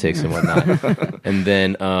politics and whatnot. And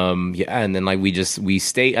then and then like we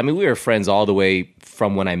stayed. I mean, we were friends all the way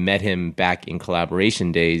from when I met him back in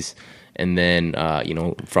collaboration days. And then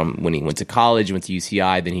from when he went to college, went to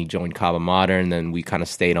UCI, then he joined Kaba Modern. Then we kind of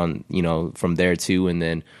stayed on from there too. And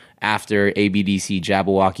then after ABDC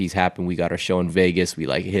Jabbawockeez happened, we got our show in Vegas. We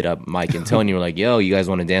like hit up Mike and Tony. We're like, yo, you guys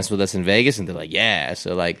want to dance with us in Vegas? And they're like, yeah.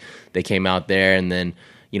 So like they came out there, and then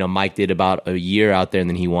Mike did about a year out there, and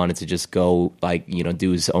then he wanted to just go like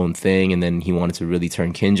do his own thing, and then he wanted to really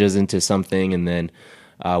turn Kinjas into something. And then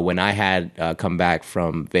when I had come back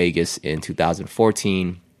from Vegas in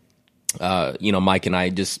 2014. Mike and I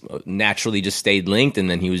just naturally just stayed linked, and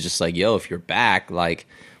then he was just like, yo, if you're back, like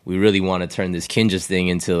we really want to turn this Kinjas thing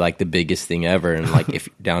into like the biggest thing ever, and like if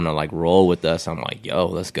you're down to like roll with us, I'm like, yo,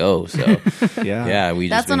 let's go. So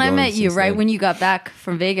that's when I met you, right? When you got back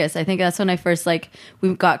from Vegas. I think that's when I first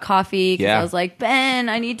we got coffee because I was like, Ben,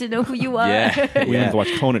 I need to know who you are. We went to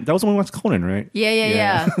watch Conan. That was when we watched Conan, right?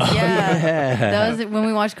 Yeah. That was when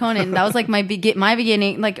we watched Conan. That was like my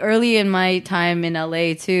beginning, like early in my time in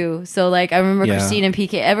LA too. So like I remember Christine and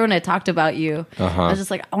PK, everyone had talked about you. I was just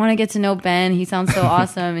like, I want to get to know Ben. He sounds so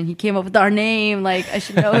awesome. And he came up with our name. Like, I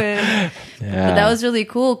should know him. But that was really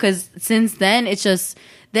cool because since then,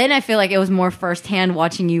 then I feel like it was more firsthand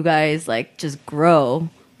watching you guys like just grow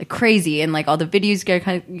like crazy, and like all the videos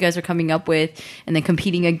you guys are coming up with, and then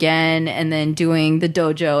competing again, and then doing the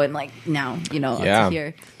dojo, and like now, up to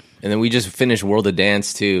here. And then we just finished World of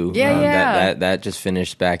Dance too. That just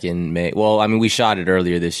finished back in May. Well, I mean, we shot it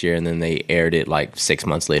earlier this year, and then they aired it like 6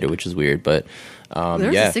 months later, which is weird. But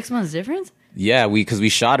there's a 6 months difference. Yeah, because we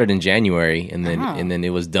shot it in January, and then it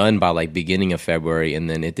was done by like beginning of February, and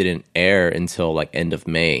then it didn't air until like end of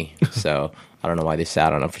May. So I don't know why they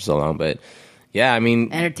sat on it for so long, but yeah, I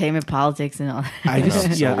mean, entertainment, politics, and all that.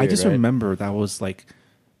 I just remember that was like.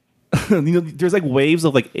 There's like waves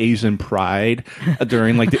of like Asian pride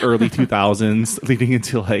during like the early 2000s leading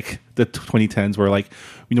into like the 2010s where like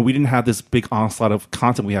we didn't have this big onslaught of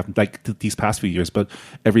content we have like these past few years, but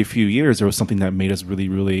every few years there was something that made us really,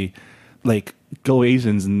 really like go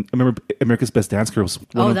Asians. And I remember America's Best Dance Crew was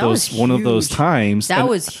one of those times. That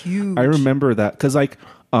was huge. I remember that because like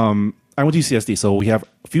I went to UCSD, so we have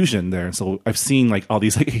Fusion there. So I've seen like all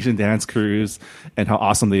these like Asian dance crews and how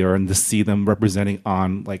awesome they are, and to see them representing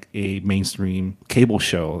on like a mainstream cable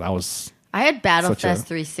show, that was. I had Battlefest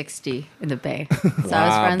 360 in the Bay. So wow, I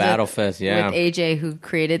was friends Battlefest, with AJ, who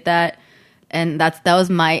created that, and that was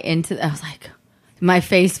my I was like, my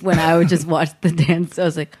face when I would just watch the dance. I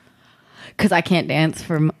was like, because I can't dance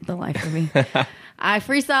for the life of me. I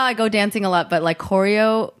freestyle, I go dancing a lot, but like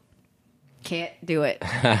choreo, can't do it.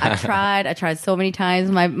 I tried so many times.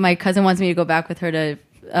 My cousin wants me to go back with her to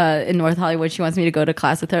in North Hollywood. She wants me to go to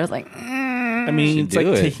class with her. I was like, I mean, it's like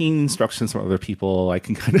taking instructions from other people. I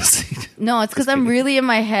can kind of see. No, it's because I'm really in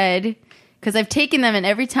my head. Because I've taken them, and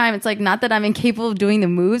every time it's like, not that I'm incapable of doing the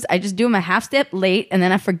moves. I just do them a half step late, and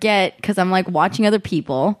then I forget because I'm like watching other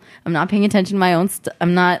people. I'm not paying attention to my own.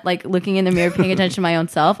 I'm not like looking in the mirror, paying attention to my own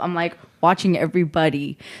self. I'm like watching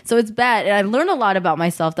everybody. So it's bad. And I learned a lot about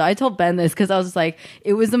myself, though. I told Ben this because I was like,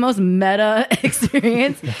 it was the most meta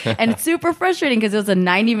experience. And it's super frustrating because it was a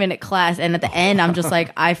 90-minute class. And at the end, I'm just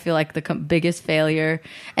like, I feel like the biggest failure.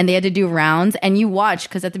 And they had to do rounds. And you watch,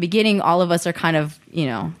 because at the beginning, all of us are kind of,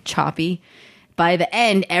 choppy. By the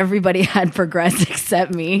end, everybody had progressed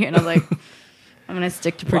except me. And I was like, I'm going to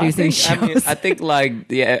stick to producing shows. I think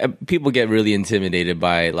people get really intimidated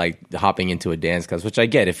by like hopping into a dance class, which I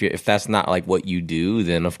get. If that's not like what you do,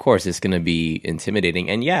 then of course it's going to be intimidating.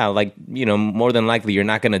 And more than likely you're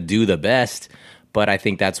not going to do the best. But I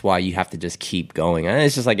think that's why you have to just keep going. And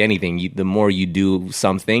it's just like anything. The more you do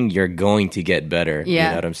something, you're going to get better. Yeah. You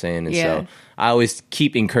know what I'm saying? And so I always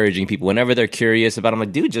keep encouraging people whenever they're curious about it. I'm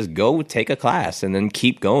like, dude, just go take a class and then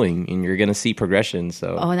keep going, and you're going to see progression.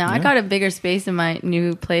 So, I got a bigger space in my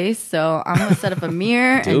new place. So I'm going to set up a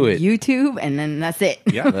mirror and YouTube, and then that's it.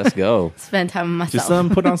 Yeah, let's go. Spend time with myself.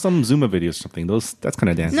 Just put on some Zumba videos or something. That's kind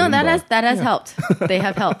of dancing. No, that has helped. They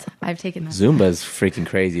have helped. I've taken them. Zumba's freaking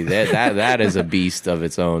crazy. That is a beast of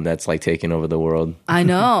its own. That's like taking over the world. I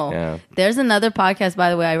know. Yeah. There's another podcast,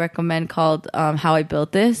 by the way, I recommend called How I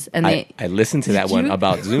Built This, and I listened to that one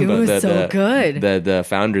about Zumba. It was so good. The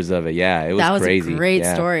founders of it. Yeah, it was crazy. That was a great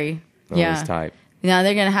story. That was tight. Now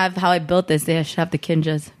they're gonna have How I Built This. They should have the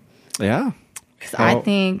Kinjas. Yeah. I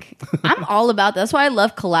think I'm all about that. That's why I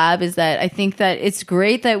love collab, is that I think that it's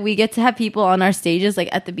great that we get to have people on our stages like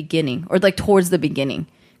at the beginning or like towards the beginning.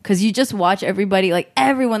 Because you just watch everybody, like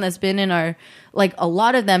everyone that's been in our, like a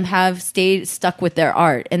lot of them have stayed stuck with their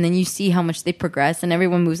art. And then you see how much they progress and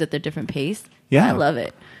everyone moves at their different pace. Yeah. I love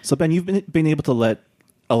it. So Ben, you've been able to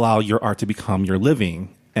allow your art to become your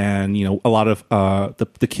living. And, a lot of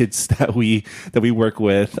the kids that we work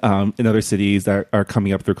with in other cities that are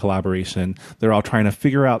coming up through collaboration, they're all trying to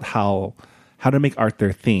figure out how to make art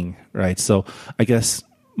their thing, right? So I guess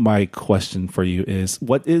my question for you is,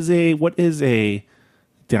 what is a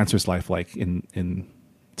dancer's life like in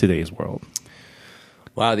today's world?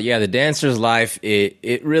 Wow, the dancer's life,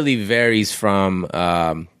 it really varies from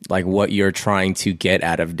like what you're trying to get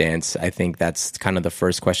out of dance. I think that's kind of the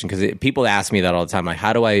first question, because people ask me that all the time, like,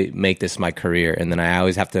 how do I make this my career? And then I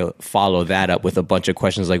always have to follow that up with a bunch of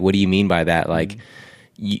questions like, what do you mean by that? Like,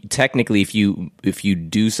 technically, if you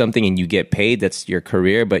do something and you get paid, that's your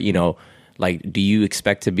career, but like, do you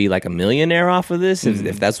expect to be like a millionaire off of this?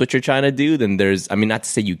 If that's what you're trying to do, then not to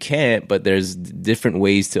say you can't, but there's different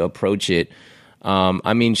ways to approach it.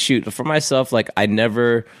 For myself, like, I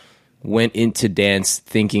never went into dance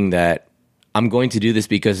thinking that I'm going to do this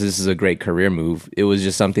because this is a great career move. It was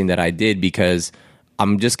just something that I did because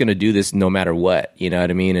I'm just going to do this no matter what, you know what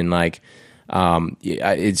I mean? And like,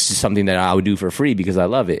 it's just something that I would do for free because I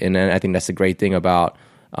love it. And I think that's the great thing about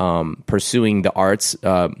pursuing the arts.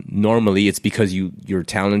 Normally it's because you're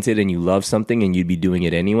talented and you love something and you'd be doing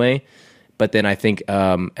it anyway. But then I think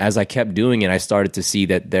as I kept doing it, I started to see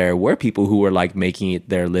that there were people who were like making it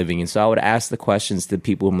their living. And so I would ask the questions to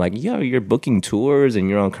people. I'm like, you're booking tours and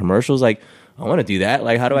you're on commercials. Like, I want to do that.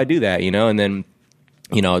 Like, how do I do that? And then,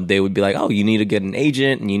 they would be like, oh, you need to get an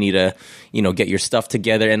agent and you need to, get your stuff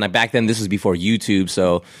together. And like back then, this was before YouTube.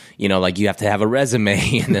 So, like you have to have a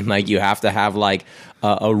resume and then like you have to have like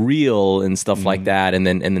a reel and stuff like that. And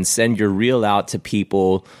then send your reel out to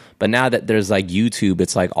people. But now that there's like YouTube,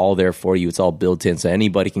 it's like all there for you. It's all built in. So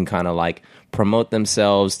anybody can kind of like promote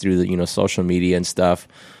themselves through the, social media and stuff.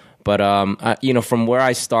 But, from where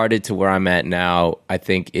I started to where I'm at now, I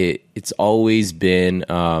think it's always been,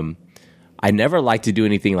 I never like to do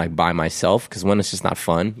anything like by myself because one, it's just not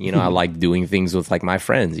fun. I like doing things with like my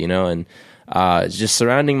friends, and just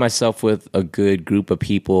surrounding myself with a good group of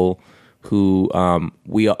people who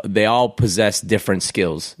they all possess different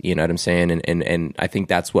skills. You know what I'm saying? And I think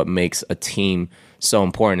that's what makes a team so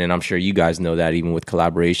important. And I'm sure you guys know that even with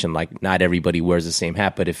collaboration, like not everybody wears the same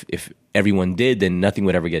hat, but if everyone did, then nothing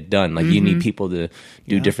would ever get done. Like you need people to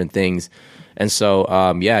do different things. And so,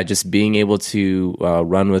 just being able to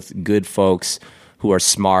run with good folks who are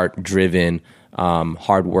smart, driven,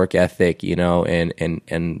 hard work ethic, you know,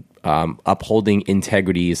 and upholding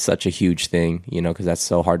integrity is such a huge thing, you know, because that's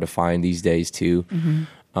so hard to find these days too.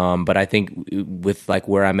 But I think with like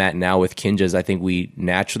where I'm at now with Kinjaz, I think we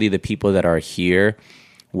naturally, the people that are here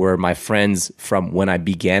were my friends from when I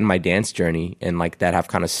began my dance journey, and like that have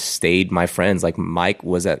kind of stayed my friends. Like Mike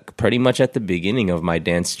was pretty much at the beginning of my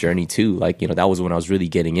dance journey too. Like, you know, that was when I was really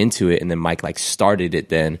getting into it, and then Mike like started it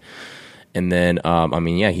then. And then,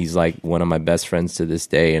 he's like one of my best friends to this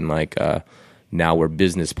day, and like, now we're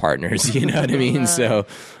business partners, you know what I mean? So,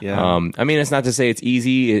 it's not to say it's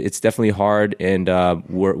easy. It's definitely hard, and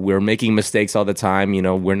we're making mistakes all the time. You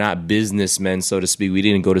know, we're not businessmen, so to speak. We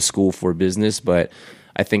didn't go to school for business, but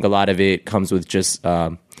I think a lot of it comes with just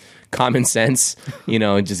common sense, you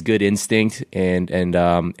know, just good instinct, and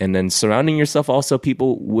then surrounding yourself also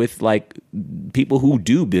with people who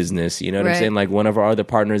do business. You know what I'm saying? Like one of our other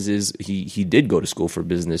partners he did go to school for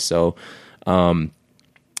business, so.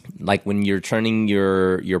 Like when you're turning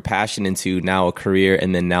your passion into now a career,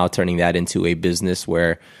 and then now turning that into a business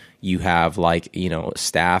where you have like, you know,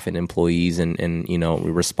 staff and employees and you know,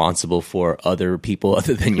 responsible for other people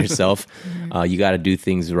other than yourself, you got to do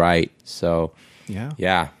things right. So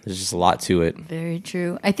yeah, there's just a lot to it. Very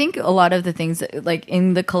true. I think a lot of the things like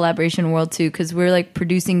in the collaboration world too, because we're like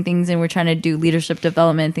producing things and we're trying to do leadership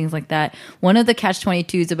development, things like that. One of the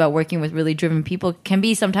catch-22s about working with really driven people can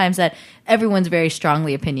be sometimes that everyone's very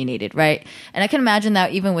strongly opinionated, right? And I can imagine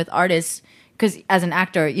that even with artists, because as an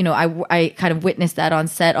actor, you know, I kind of witness that on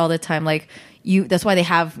set all the time. Like that's why they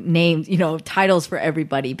have names, you know, titles for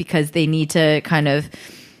everybody, because they need to kind of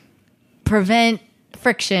prevent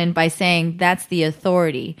friction by saying that's the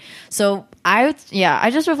authority. So I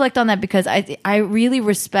just reflect on that, because I really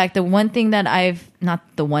respect the one thing that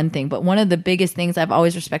one of the biggest things I've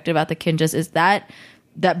always respected about the Kinjaz is that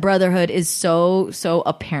brotherhood is so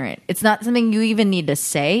apparent. It's not something you even need to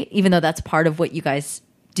say, even though that's part of what you guys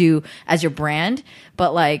do as your brand.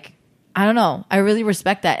 But like, I don't know, I really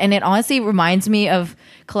respect that. And it honestly reminds me of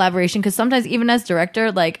collaboration, because sometimes even as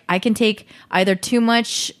director, like I can take either too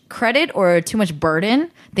much credit or too much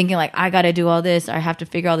burden, thinking like I got to do all this, or I have to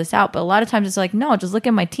figure all this out. But a lot of times it's like, no, just look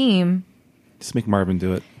at my team. Just make Marvin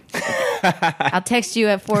do it. I'll text you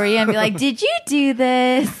at 4 a.m. and be like, did you do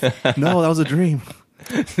this? No, that was a dream.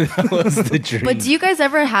 That was the dream. But do you guys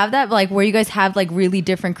ever have that, like where you guys have like really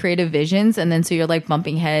different creative visions, and then so you're like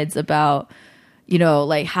bumping heads about, you know,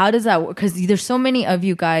 like how does that work? Because there's so many of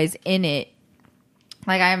you guys in it.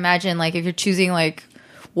 Like I imagine, like if you're choosing like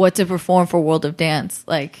what to perform for World of Dance,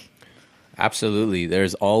 like. Absolutely.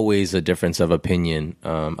 There's always a difference of opinion.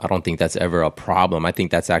 I don't think that's ever a problem. I think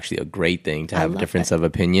that's actually a great thing to have a difference of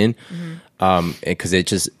opinion, because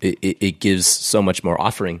it gives so much more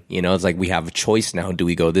offering. You know, it's like we have a choice now. Do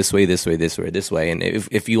we go this way, this way, this way, or this way? And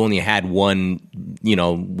if you only had one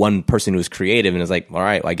person who's creative, and it's like, all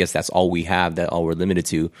right, well, I guess that's all we have, that all we're limited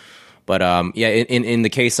to. But in the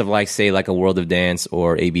case of like, say, like a World of Dance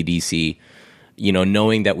or ABDC, you know,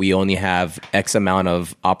 knowing that we only have X amount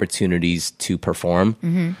of opportunities to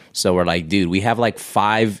perform. So we're like, dude, we have like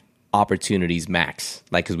 5 opportunities max.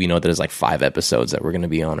 Like, because we know there's like 5 episodes that we're going to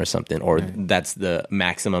be on or something, or that's the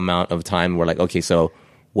maximum amount of time. We're like, okay, so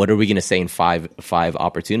what are we going to say in five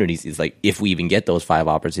opportunities? It's like, if we even get those 5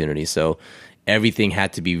 opportunities. So everything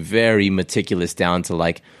had to be very meticulous down to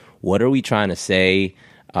like, what are we trying to say?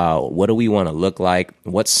 What do we want to look like?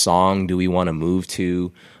 What song do we want to move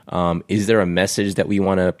to? Is there a message that we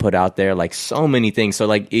want to put out there? Like so many things. So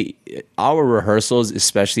like our rehearsals,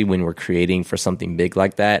 especially when we're creating for something big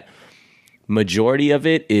like that, majority of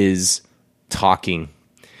it is talking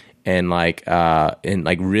and like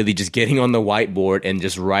really just getting on the whiteboard and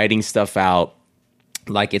just writing stuff out.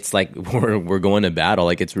 Like it's like we're going to battle.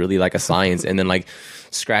 Like it's really like a science, and then like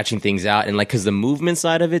scratching things out, and like because the movement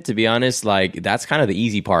side of it, to be honest, like that's kind of the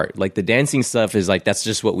easy part. Like the dancing stuff is like that's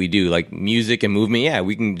just what we do. Like music and movement, yeah,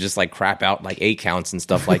 we can just like crap out like 8 counts and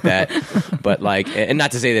stuff like that. But like, and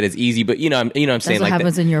not to say that it's easy, but you know what I'm saying. That's what like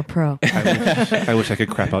happens in your pro. I wish I could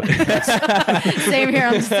crap out 8 counts. Same here.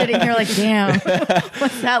 I'm sitting here like, damn,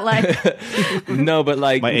 what's that like? No, but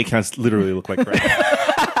like my 8 counts literally look like crap.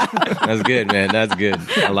 That's good, man. That's good.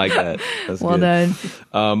 I like that. That's well good.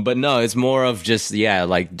 Done. But no, it's more of just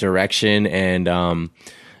like direction and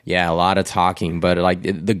Yeah, a lot of talking. But like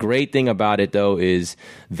the great thing about it, though, is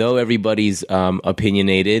though everybody's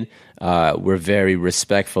opinionated, we're very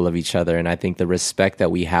respectful of each other. And I think the respect that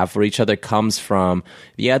we have for each other comes from,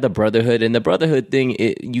 the brotherhood. And the brotherhood thing,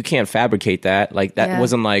 you can't fabricate that. Like, that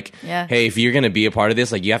wasn't like, hey, if you're going to be a part of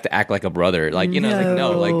this, like, you have to act like a brother. Like, you know, like,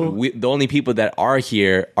 no, like, the only people that are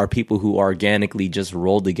here are people who organically just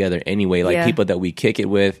roll together anyway. Like, people that we kick it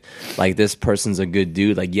with. Like, this person's a good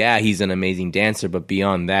dude. Like, yeah, he's an amazing dancer, but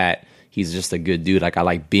beyond that, he's just a good dude. Like, I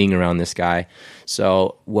like being around this guy.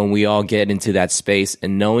 So when we all get into that space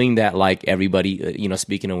and knowing that, like, everybody, you know,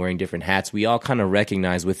 speaking of wearing different hats, we all kind of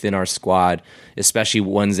recognize within our squad, especially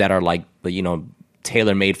ones that are like, you know,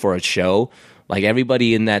 tailor-made for a show. Like,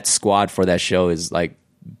 everybody in that squad for that show is like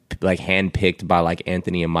handpicked by like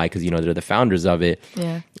Anthony and Mike, because, you know, they're the founders of it.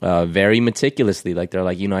 Very meticulously. Like, they're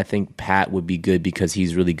like, you know, I think Pat would be good because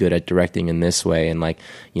he's really good at directing in this way, and like,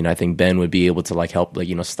 you know, I think Ben would be able to like help, like,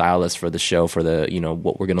 you know, style us for the show, for the, you know,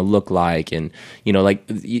 what we're gonna look like, and, you know, like,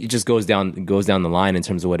 it just goes down the line in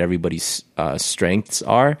terms of what everybody's strengths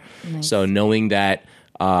are. So knowing that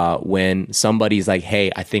when somebody's like,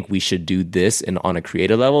 hey, I think we should do this, and on a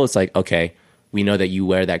creative level, it's like, okay, we know that you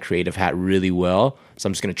wear that creative hat really well, so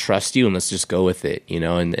I'm just going to trust you and let's just go with it, you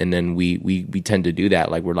know? And then we tend to do that.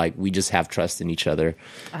 Like, we're like, we just have trust in each other,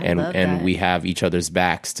 and we have each other's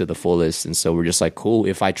backs to the fullest. And so we're just like, cool,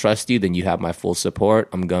 if I trust you, then you have my full support.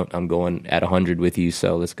 I'm going at 100 with you.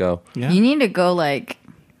 So let's go. Yeah. You need to go like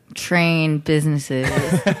train businesses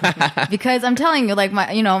because I'm telling you, like,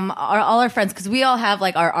 my, you know, all our friends, because we all have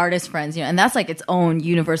like our artist friends, you know, and that's like its own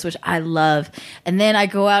universe, which I love. And then I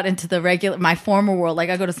go out into the my former world. Like,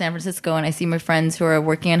 I go to San Francisco and I see my friends who are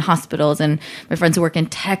working in hospitals and my friends who work in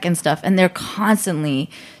tech and stuff, and they're constantly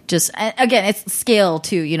just, again, it's scale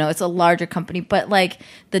too, you know, it's a larger company, but like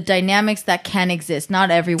the dynamics that can exist,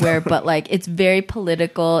 not everywhere, but like, it's very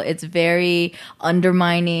political, it's very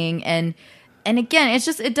undermining, and again, it's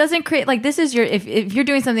just, it doesn't create, like, this is your, if you're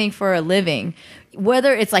doing something for a living,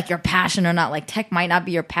 whether it's like your passion or not, like tech might not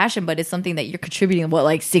be your passion, but it's something that you're contributing,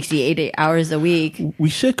 like 60, 80 hours a week. We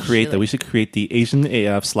should create that. We should create the Asian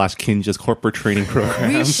AF / Kinja's corporate training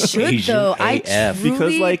program. We should, Asian though. AF.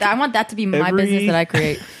 Because, like, I want that to be my business that I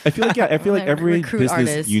create. I feel like every business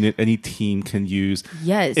artists. Unit, any team can use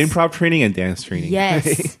improv training and dance training.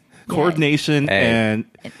 Yes. Coordination and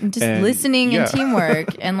just listening and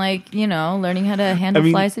teamwork and, like, you know, learning how to handle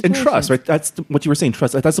fly situations. And trust, right? That's what you were saying.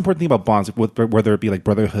 Trust. That's the important thing about bonds, whether it be like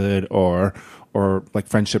brotherhood or like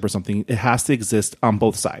friendship or something. It has to exist on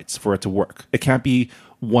both sides for it to work. It can't be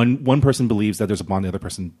one person believes that there's a bond, the other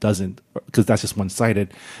person doesn't, because that's just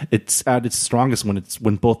one-sided. It's at its strongest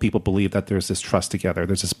when both people believe that there's this trust together.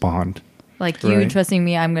 There's this bond. Like, you trusting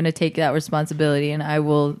me, I'm going to take that responsibility and I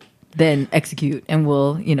will then execute, and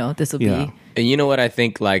we'll, you know, this will be. And you know what I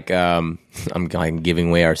think, like, I'm giving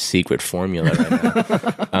away our secret formula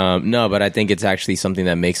right now. No, but I think it's actually something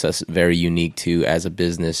that makes us very unique too as a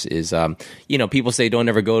business is, you know, people say don't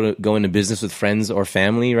ever go into business with friends or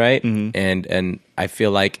family, right? Mm-hmm. And I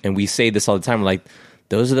feel like, and we say this all the time, like,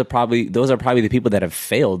 those are probably the people that have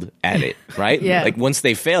failed at it, right? Like, once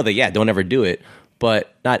they fail, don't ever do it.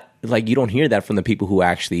 But not, like, you don't hear that from the people who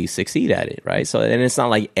actually succeed at it, right? So, and it's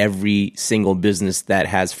not like every single business that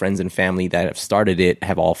has friends and family that have started it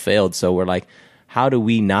have all failed. So we're like, how do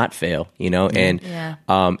we not fail? You know, and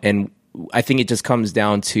I think it just comes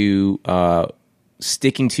down to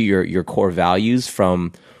sticking to your core values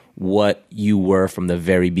from what you were from the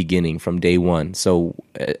very beginning, from day one. So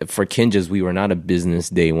for Kinja's, we were not a business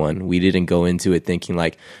day one. We didn't go into it thinking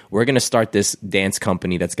like, we're going to start this dance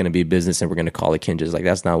company that's going to be a business and we're going to call it Kinja's. Like,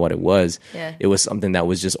 that's not what it was. It was something that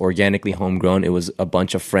was just organically homegrown. It was a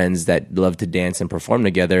bunch of friends that loved to dance and perform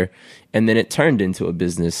together. And then it turned into a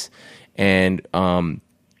business. And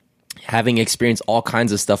having experienced all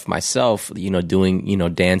kinds of stuff myself, you know, doing, you know,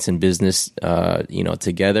 dance and business, you know,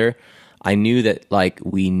 together, I knew that, like,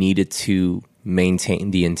 we needed to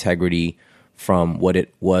maintain the integrity from what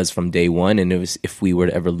it was from day one. And if we were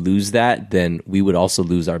to ever lose that, then we would also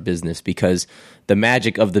lose our business, because the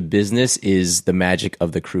magic of the business is the magic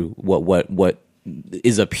of the crew. What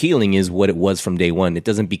is appealing is what it was from day one. It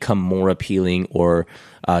doesn't become more appealing or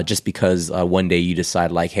just because one day you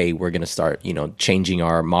decide, like, hey, we're going to start, you know, changing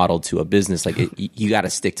our model to a business. Like, you got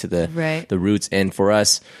to stick to the roots. And for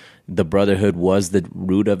us, the brotherhood was the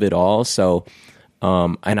root of it all. So,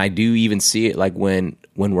 and I do even see it, like, when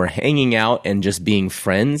we're hanging out and just being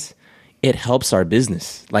friends, it helps our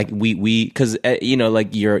business. Like, we because you know,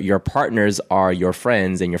 like, your partners are your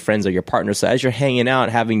friends and your friends are your partners. So as you're hanging out,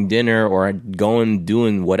 having dinner or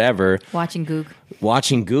doing whatever, watching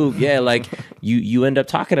Goog, yeah, like, you end up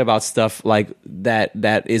talking about stuff like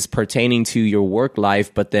that is pertaining to your work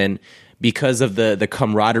life, but then because of the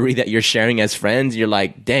camaraderie that you're sharing as friends, you're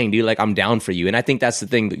like, dang, dude, like I'm down for you. And I think that's the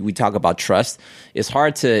thing that we talk about trust. It's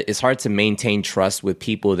hard to maintain trust with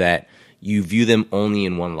people that you view them only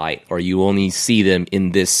in one light, or you only see them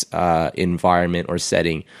in this environment or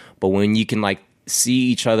setting. But when you can like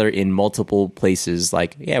see each other in multiple places,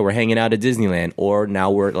 like, yeah, we're hanging out at Disneyland, or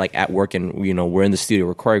now we're like at work and, you know, we're in the studio,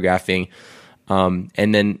 we're choreographing. And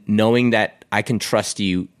then knowing that I can trust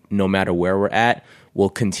you no matter where we're at will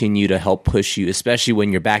continue to help push you, especially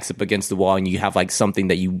when your back's up against the wall and you have like something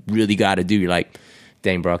that you really got to do. You're like,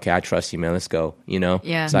 dang, bro, okay, I trust you, man. Let's go, you know?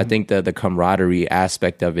 Yeah. So I think the camaraderie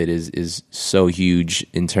aspect of it is so huge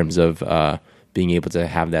in terms of being able to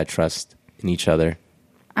have that trust in each other.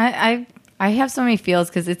 I have so many feels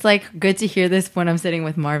because it's like good to hear this when I'm sitting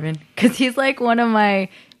with Marvin, because he's like one of my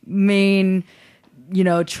main, you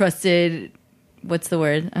know, trusted. What's the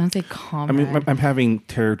word? I don't say comrade. I mean, I'm having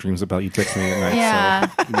terror dreams about you texting me at night. Yeah,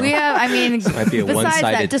 so, you know. we have. I mean, might be a besides that,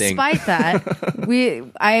 one-sided thing. despite that,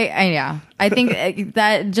 I think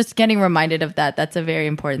that just getting reminded of that's a very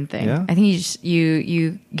important thing. Yeah. I think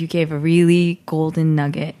you gave a really golden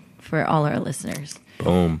nugget for all our listeners.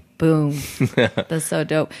 Boom. That's so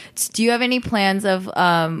dope. Do you have any plans of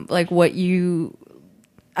like what you?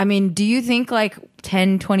 I mean, do you think like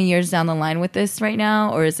 10, 20 years down the line with this right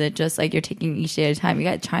now? Or is it just like you're taking each day at a time? You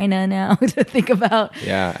got China now to think about.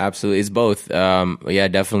 Yeah, absolutely. It's both. Yeah,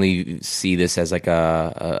 definitely see this as like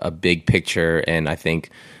a big picture. And I think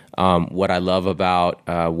what I love about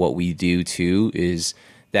what we do too is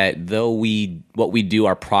that though what we do,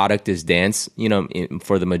 our product is dance, you know,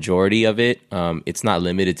 for the majority of it, it's not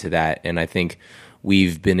limited to that. And I think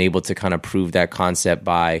we've been able to kind of prove that concept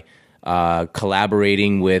by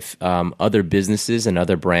collaborating with other businesses and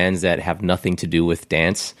other brands that have nothing to do with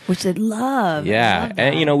dance, which I love. Yeah, I love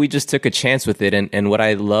and you know, we just took a chance with it. And what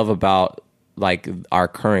I love about like our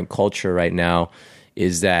current culture right now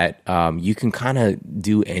is that you can kind of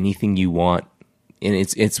do anything you want. And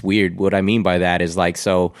it's weird. What I mean by that is like,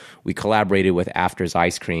 so we collaborated with Afters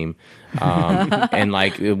Ice Cream, and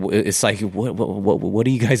like it's like what are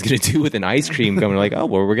you guys gonna do with an ice cream? Coming like, oh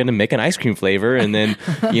well, we're gonna make an ice cream flavor, and then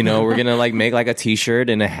you know we're gonna like make like a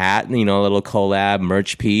T-shirt and a hat, and, you know, a little collab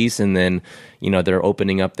merch piece, and then you know they're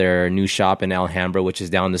opening up their new shop in Alhambra, which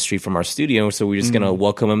is down the street from our studio. So we're just gonna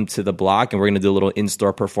welcome them to the block, and we're gonna do a little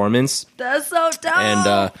in-store performance. That's so dope.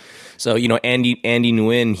 And so, you know, Andy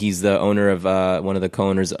Nguyen, he's the owner of one of the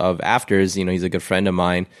co-owners of Afters. You know, he's a good friend of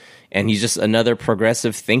mine, and he's just another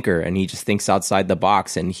progressive thinker, and he just thinks outside the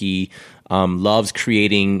box, and he loves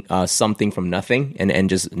creating something from nothing and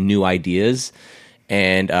just new ideas.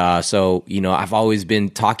 And so, you know, I've always been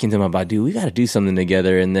talking to him about, dude, we got to do something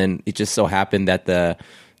together. And then it just so happened that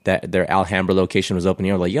their Alhambra location was open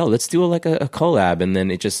here. We're like, yo, let's do like a collab. And then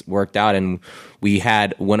it just worked out. And we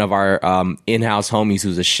had one of our in-house homies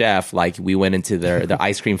who's a chef. Like we went into the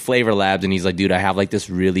ice cream flavor labs, and he's like, dude, I have like this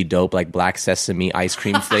really dope like black sesame ice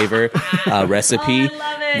cream flavor recipe. Oh, I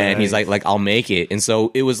love it. And he's like I'll make it. And so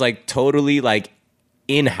it was like totally like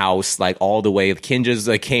in-house, like all the way. Kinja's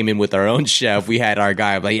like came in with our own chef. We had our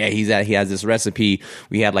guy like, yeah, he has this recipe.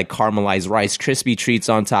 We had like caramelized Rice Krispie treats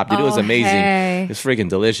on top. Dude, it was amazing. Hey. It's freaking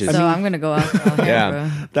delicious. So I'm gonna go out.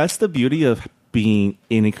 Yeah. That's the beauty of being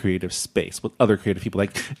in a creative space with other creative people,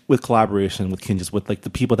 like with collaboration with Kinja's, with like the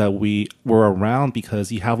people that we were around, because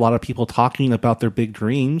you have a lot of people talking about their big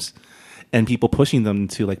dreams and people pushing them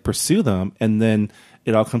to like pursue them, and then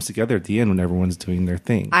it all comes together at the end when everyone's doing their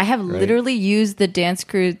thing. I have literally used the dance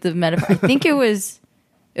crew, the metaphor. I think it was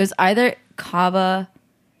either Kaba.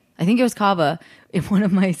 I think it was Kaba in one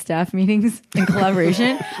of my staff meetings in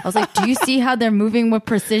collaboration. I was like, do you see how they're moving with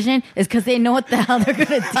precision? It's because they know what the hell they're going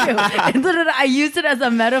to do. And literally, I used it as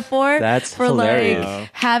a metaphor for hilarious. like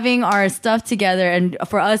having our stuff together. And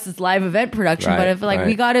for us, it's live event production. Right, but I feel like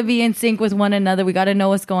we got to be in sync with one another. We got to know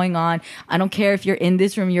what's going on. I don't care if you're in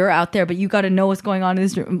this room, you're out there, but you got to know what's going on in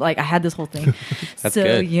this room. Like I had this whole thing. That's so,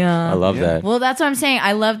 good. Yeah. I love that. Well, that's what I'm saying.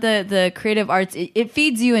 I love the creative arts. It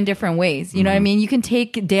feeds you in different ways. You know what I mean? You can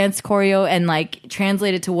take dance choreo and like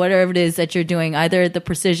translate it to whatever it is that you're doing, either the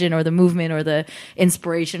precision or the movement or the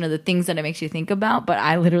inspiration or the things that it makes you think about. But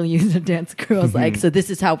I literally use a dance crew. I was like, so this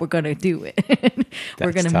is how we're going to do it.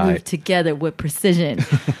 We're going to move together with precision.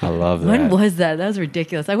 I love that. When was that? That was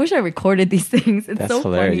ridiculous. I wish I recorded these things. It's That's so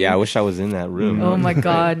hilarious. funny. Yeah, I wish I was in that room. Oh my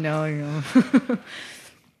God, no.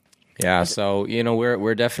 Yeah, so you know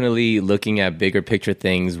we're definitely looking at bigger picture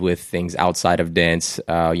things with things outside of dance.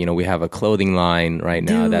 You know, we have a clothing line right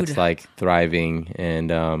now that's like thriving,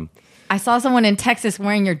 and I saw someone in Texas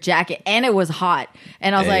wearing your jacket and it was hot.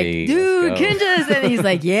 And I was like, dude, Kinja's. And he's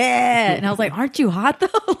like, yeah. And I was like, aren't you hot though?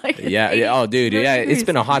 Like, yeah. Oh, dude. Yeah. It's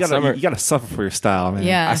been a hot summer. You got to suffer for your style, man.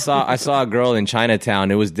 Yeah. I saw a girl in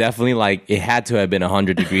Chinatown. It was definitely like, it had to have been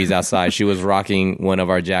 100 degrees outside. She was rocking one of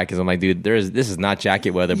our jackets. I'm like, dude, this is not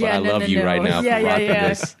jacket weather, but I love you right now for rocking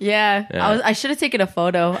this. Yeah. I should have taken a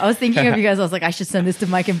photo. I was thinking of you guys. I was like, I should send this to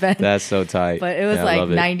Mike and Ben. That's so tight. But it was like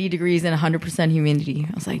 90 degrees and 100% humidity.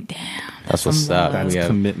 I was like, damn. That's what's up. That's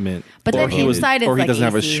commitment. But then inside, or he like doesn't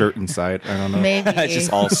have a AC. shirt inside. I don't know. Maybe It's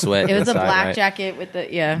just all sweat. It was inside, a black right? jacket with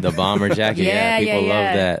the bomber jacket. People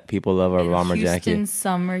love that. People love our bomber Houston jacket.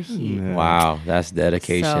 Summer heat. Yeah. Wow, that's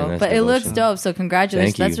dedication. So, That's but devotion. it looks dope. So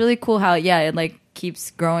congratulations. Thank you. That's really cool. How it like keeps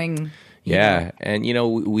growing. Yeah, and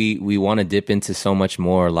we want to dip into so much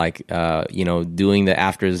more, like doing the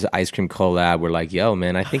Afters ice cream collab. We're like, yo,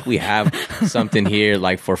 man, I think we have something here,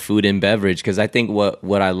 like for food and beverage. Because I think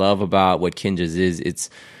what I love about what Kinja's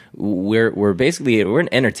is, we're basically an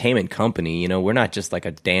entertainment company. We're not just like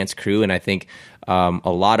a dance crew. And I think a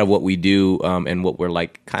lot of what we do and what we're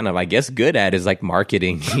like kind of, I guess, good at is like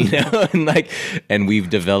marketing. and we've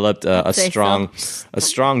developed a strong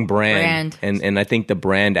brand. And I think the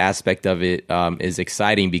brand aspect of it is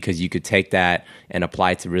exciting because you could take that and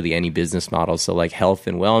apply it to really any business model. So like health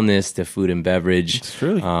and wellness to food and beverage,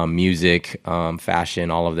 music,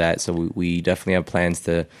 fashion, all of that. So we definitely have plans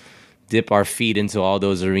to dip our feet into all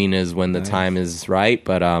those arenas when the time is right,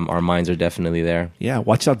 but our minds are definitely there. Yeah,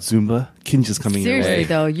 watch out, Zumba. Kinja's coming your way. Seriously,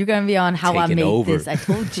 though, you're going to be on How Taking I Made over. This. I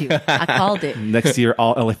told you. I called it. Next year,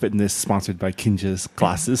 all LA Fitness sponsored by Kinja's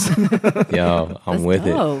classes. Yo, I'm with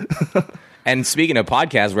it. And speaking of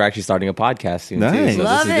podcasts, we're actually starting a podcast soon Nice. too. So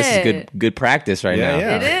Love this is it. good practice right now.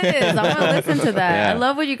 Yeah. It is. I'm going to listen to that. Yeah. I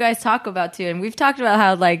love what you guys talk about, too. And we've talked about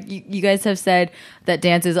how, like, you guys have said that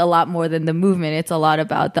dance is a lot more than the movement. It's a lot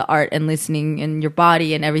about the art and listening and your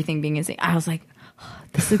body and everything being in sync. I was like, oh,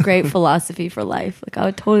 this is a great philosophy for life. Like, I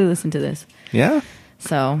would totally listen to this. Yeah.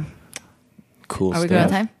 So, Cool are we stuff. good on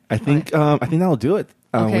time? I think that'll do it.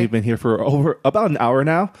 Okay. We've been here for over about an hour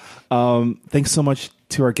now. Thanks so much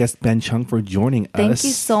to our guest Ben Chung for joining us. Thank you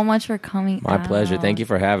so much for coming. My pleasure. Thank you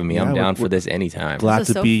for having me. I'm Yeah, down we're for this anytime. Glad This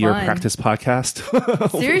to is so be your fun. practice podcast.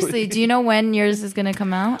 Seriously, do you know when yours is going to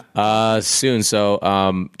come out? Soon. So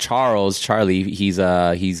Charlie, he's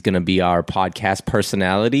gonna be our podcast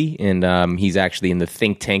personality, and he's actually in the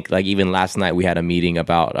think tank. Like even last night, we had a meeting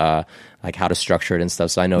about like how to structure it and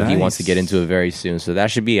stuff. So I know he wants to get into it very soon. So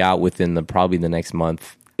that should be out within probably the next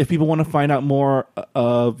month. If people want to find out more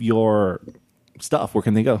of your stuff, where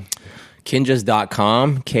can they go?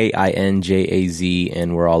 Kinjaz.com, KINJAZ,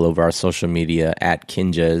 and we're all over our social media at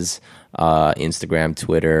Kinjaz, Instagram,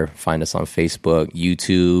 Twitter. Find us on Facebook,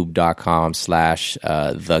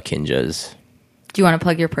 youtube.com/the Kinjaz. Do you want to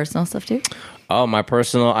plug your personal stuff too? Oh, my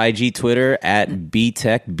personal IG Twitter at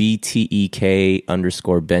BTEK, BTEK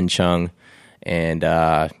 _Ben Chung. And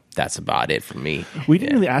that's about it for me. We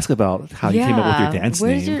didn't really ask about how you came up with your dance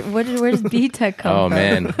name. Where does B-Tech come Oh from?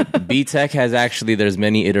 man, BTEK has actually, there's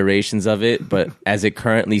many iterations of it, but as it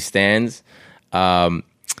currently stands, so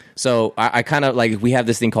I kind of like, we have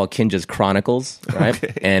this thing called Kinja's Chronicles, right?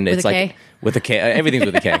 Okay. And With it's a like K? with a K. Everything's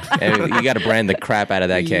with a K. And you got to brand the crap out of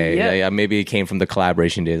that K. Yep. Yeah, maybe it came from the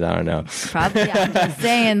collaboration days. I don't know. Probably, I'm just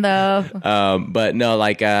saying though. But no,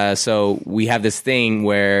 like, so we have this thing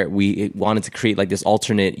where we wanted to create like this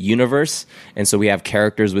alternate universe. And so we have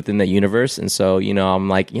characters within that universe. And so, I'm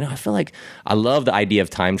like, I feel like I love the idea of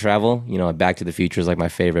time travel. Back to the Future is like my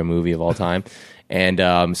favorite movie of all time. And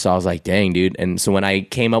so I was like, dang, dude. And so when I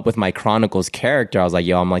came up with my Chronicles character, I was like,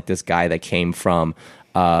 yo, I'm like this guy that came from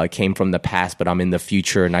the past, but I'm in the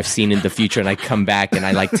future, and I've seen in the future, and I come back and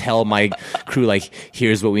I like tell my crew, like,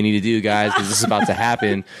 here's what we need to do, guys, because this is about to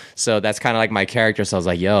happen. So that's kind of like my character. So I was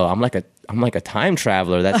like, yo, I'm like a time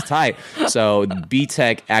traveler. That's tight. So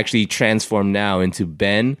BTEK actually transformed now into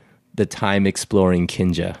Ben, the time exploring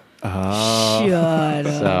Kinja. Shut up.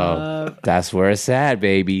 So that's where it's at,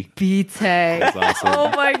 baby. B-Tech. That's awesome.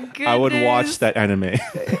 Oh my goodness. I would watch that anime.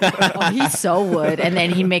 Oh, he so would. And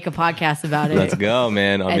then he'd make a podcast about it. Let's go,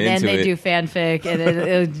 man. I'm and then into they it. do fanfic, and then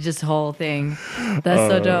it was just whole thing.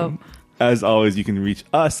 That's so dope. As always, you can reach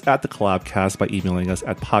us at the Collabcast by emailing us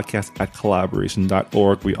at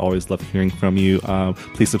podcast@collaboration.org. We always love hearing from you.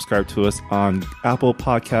 Please subscribe to us on Apple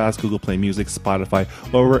Podcasts, Google Play Music, Spotify,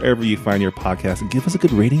 or wherever you find your podcast, and give us a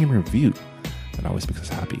good rating and review. That always makes us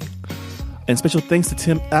happy. And special thanks to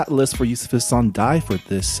Tim Atlas for use of his song Die for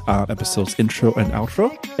this episode's intro and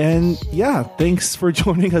outro. And yeah, thanks for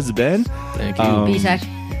joining us, Ben. Thank you. B-Tech.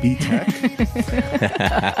 B-Tech.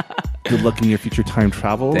 Good luck in your future time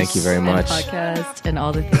travels. Thank you very much. And podcast and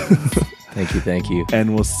all the things. Thank you.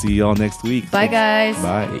 And we'll see y'all next week. Bye, guys.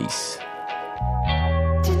 Bye. Peace.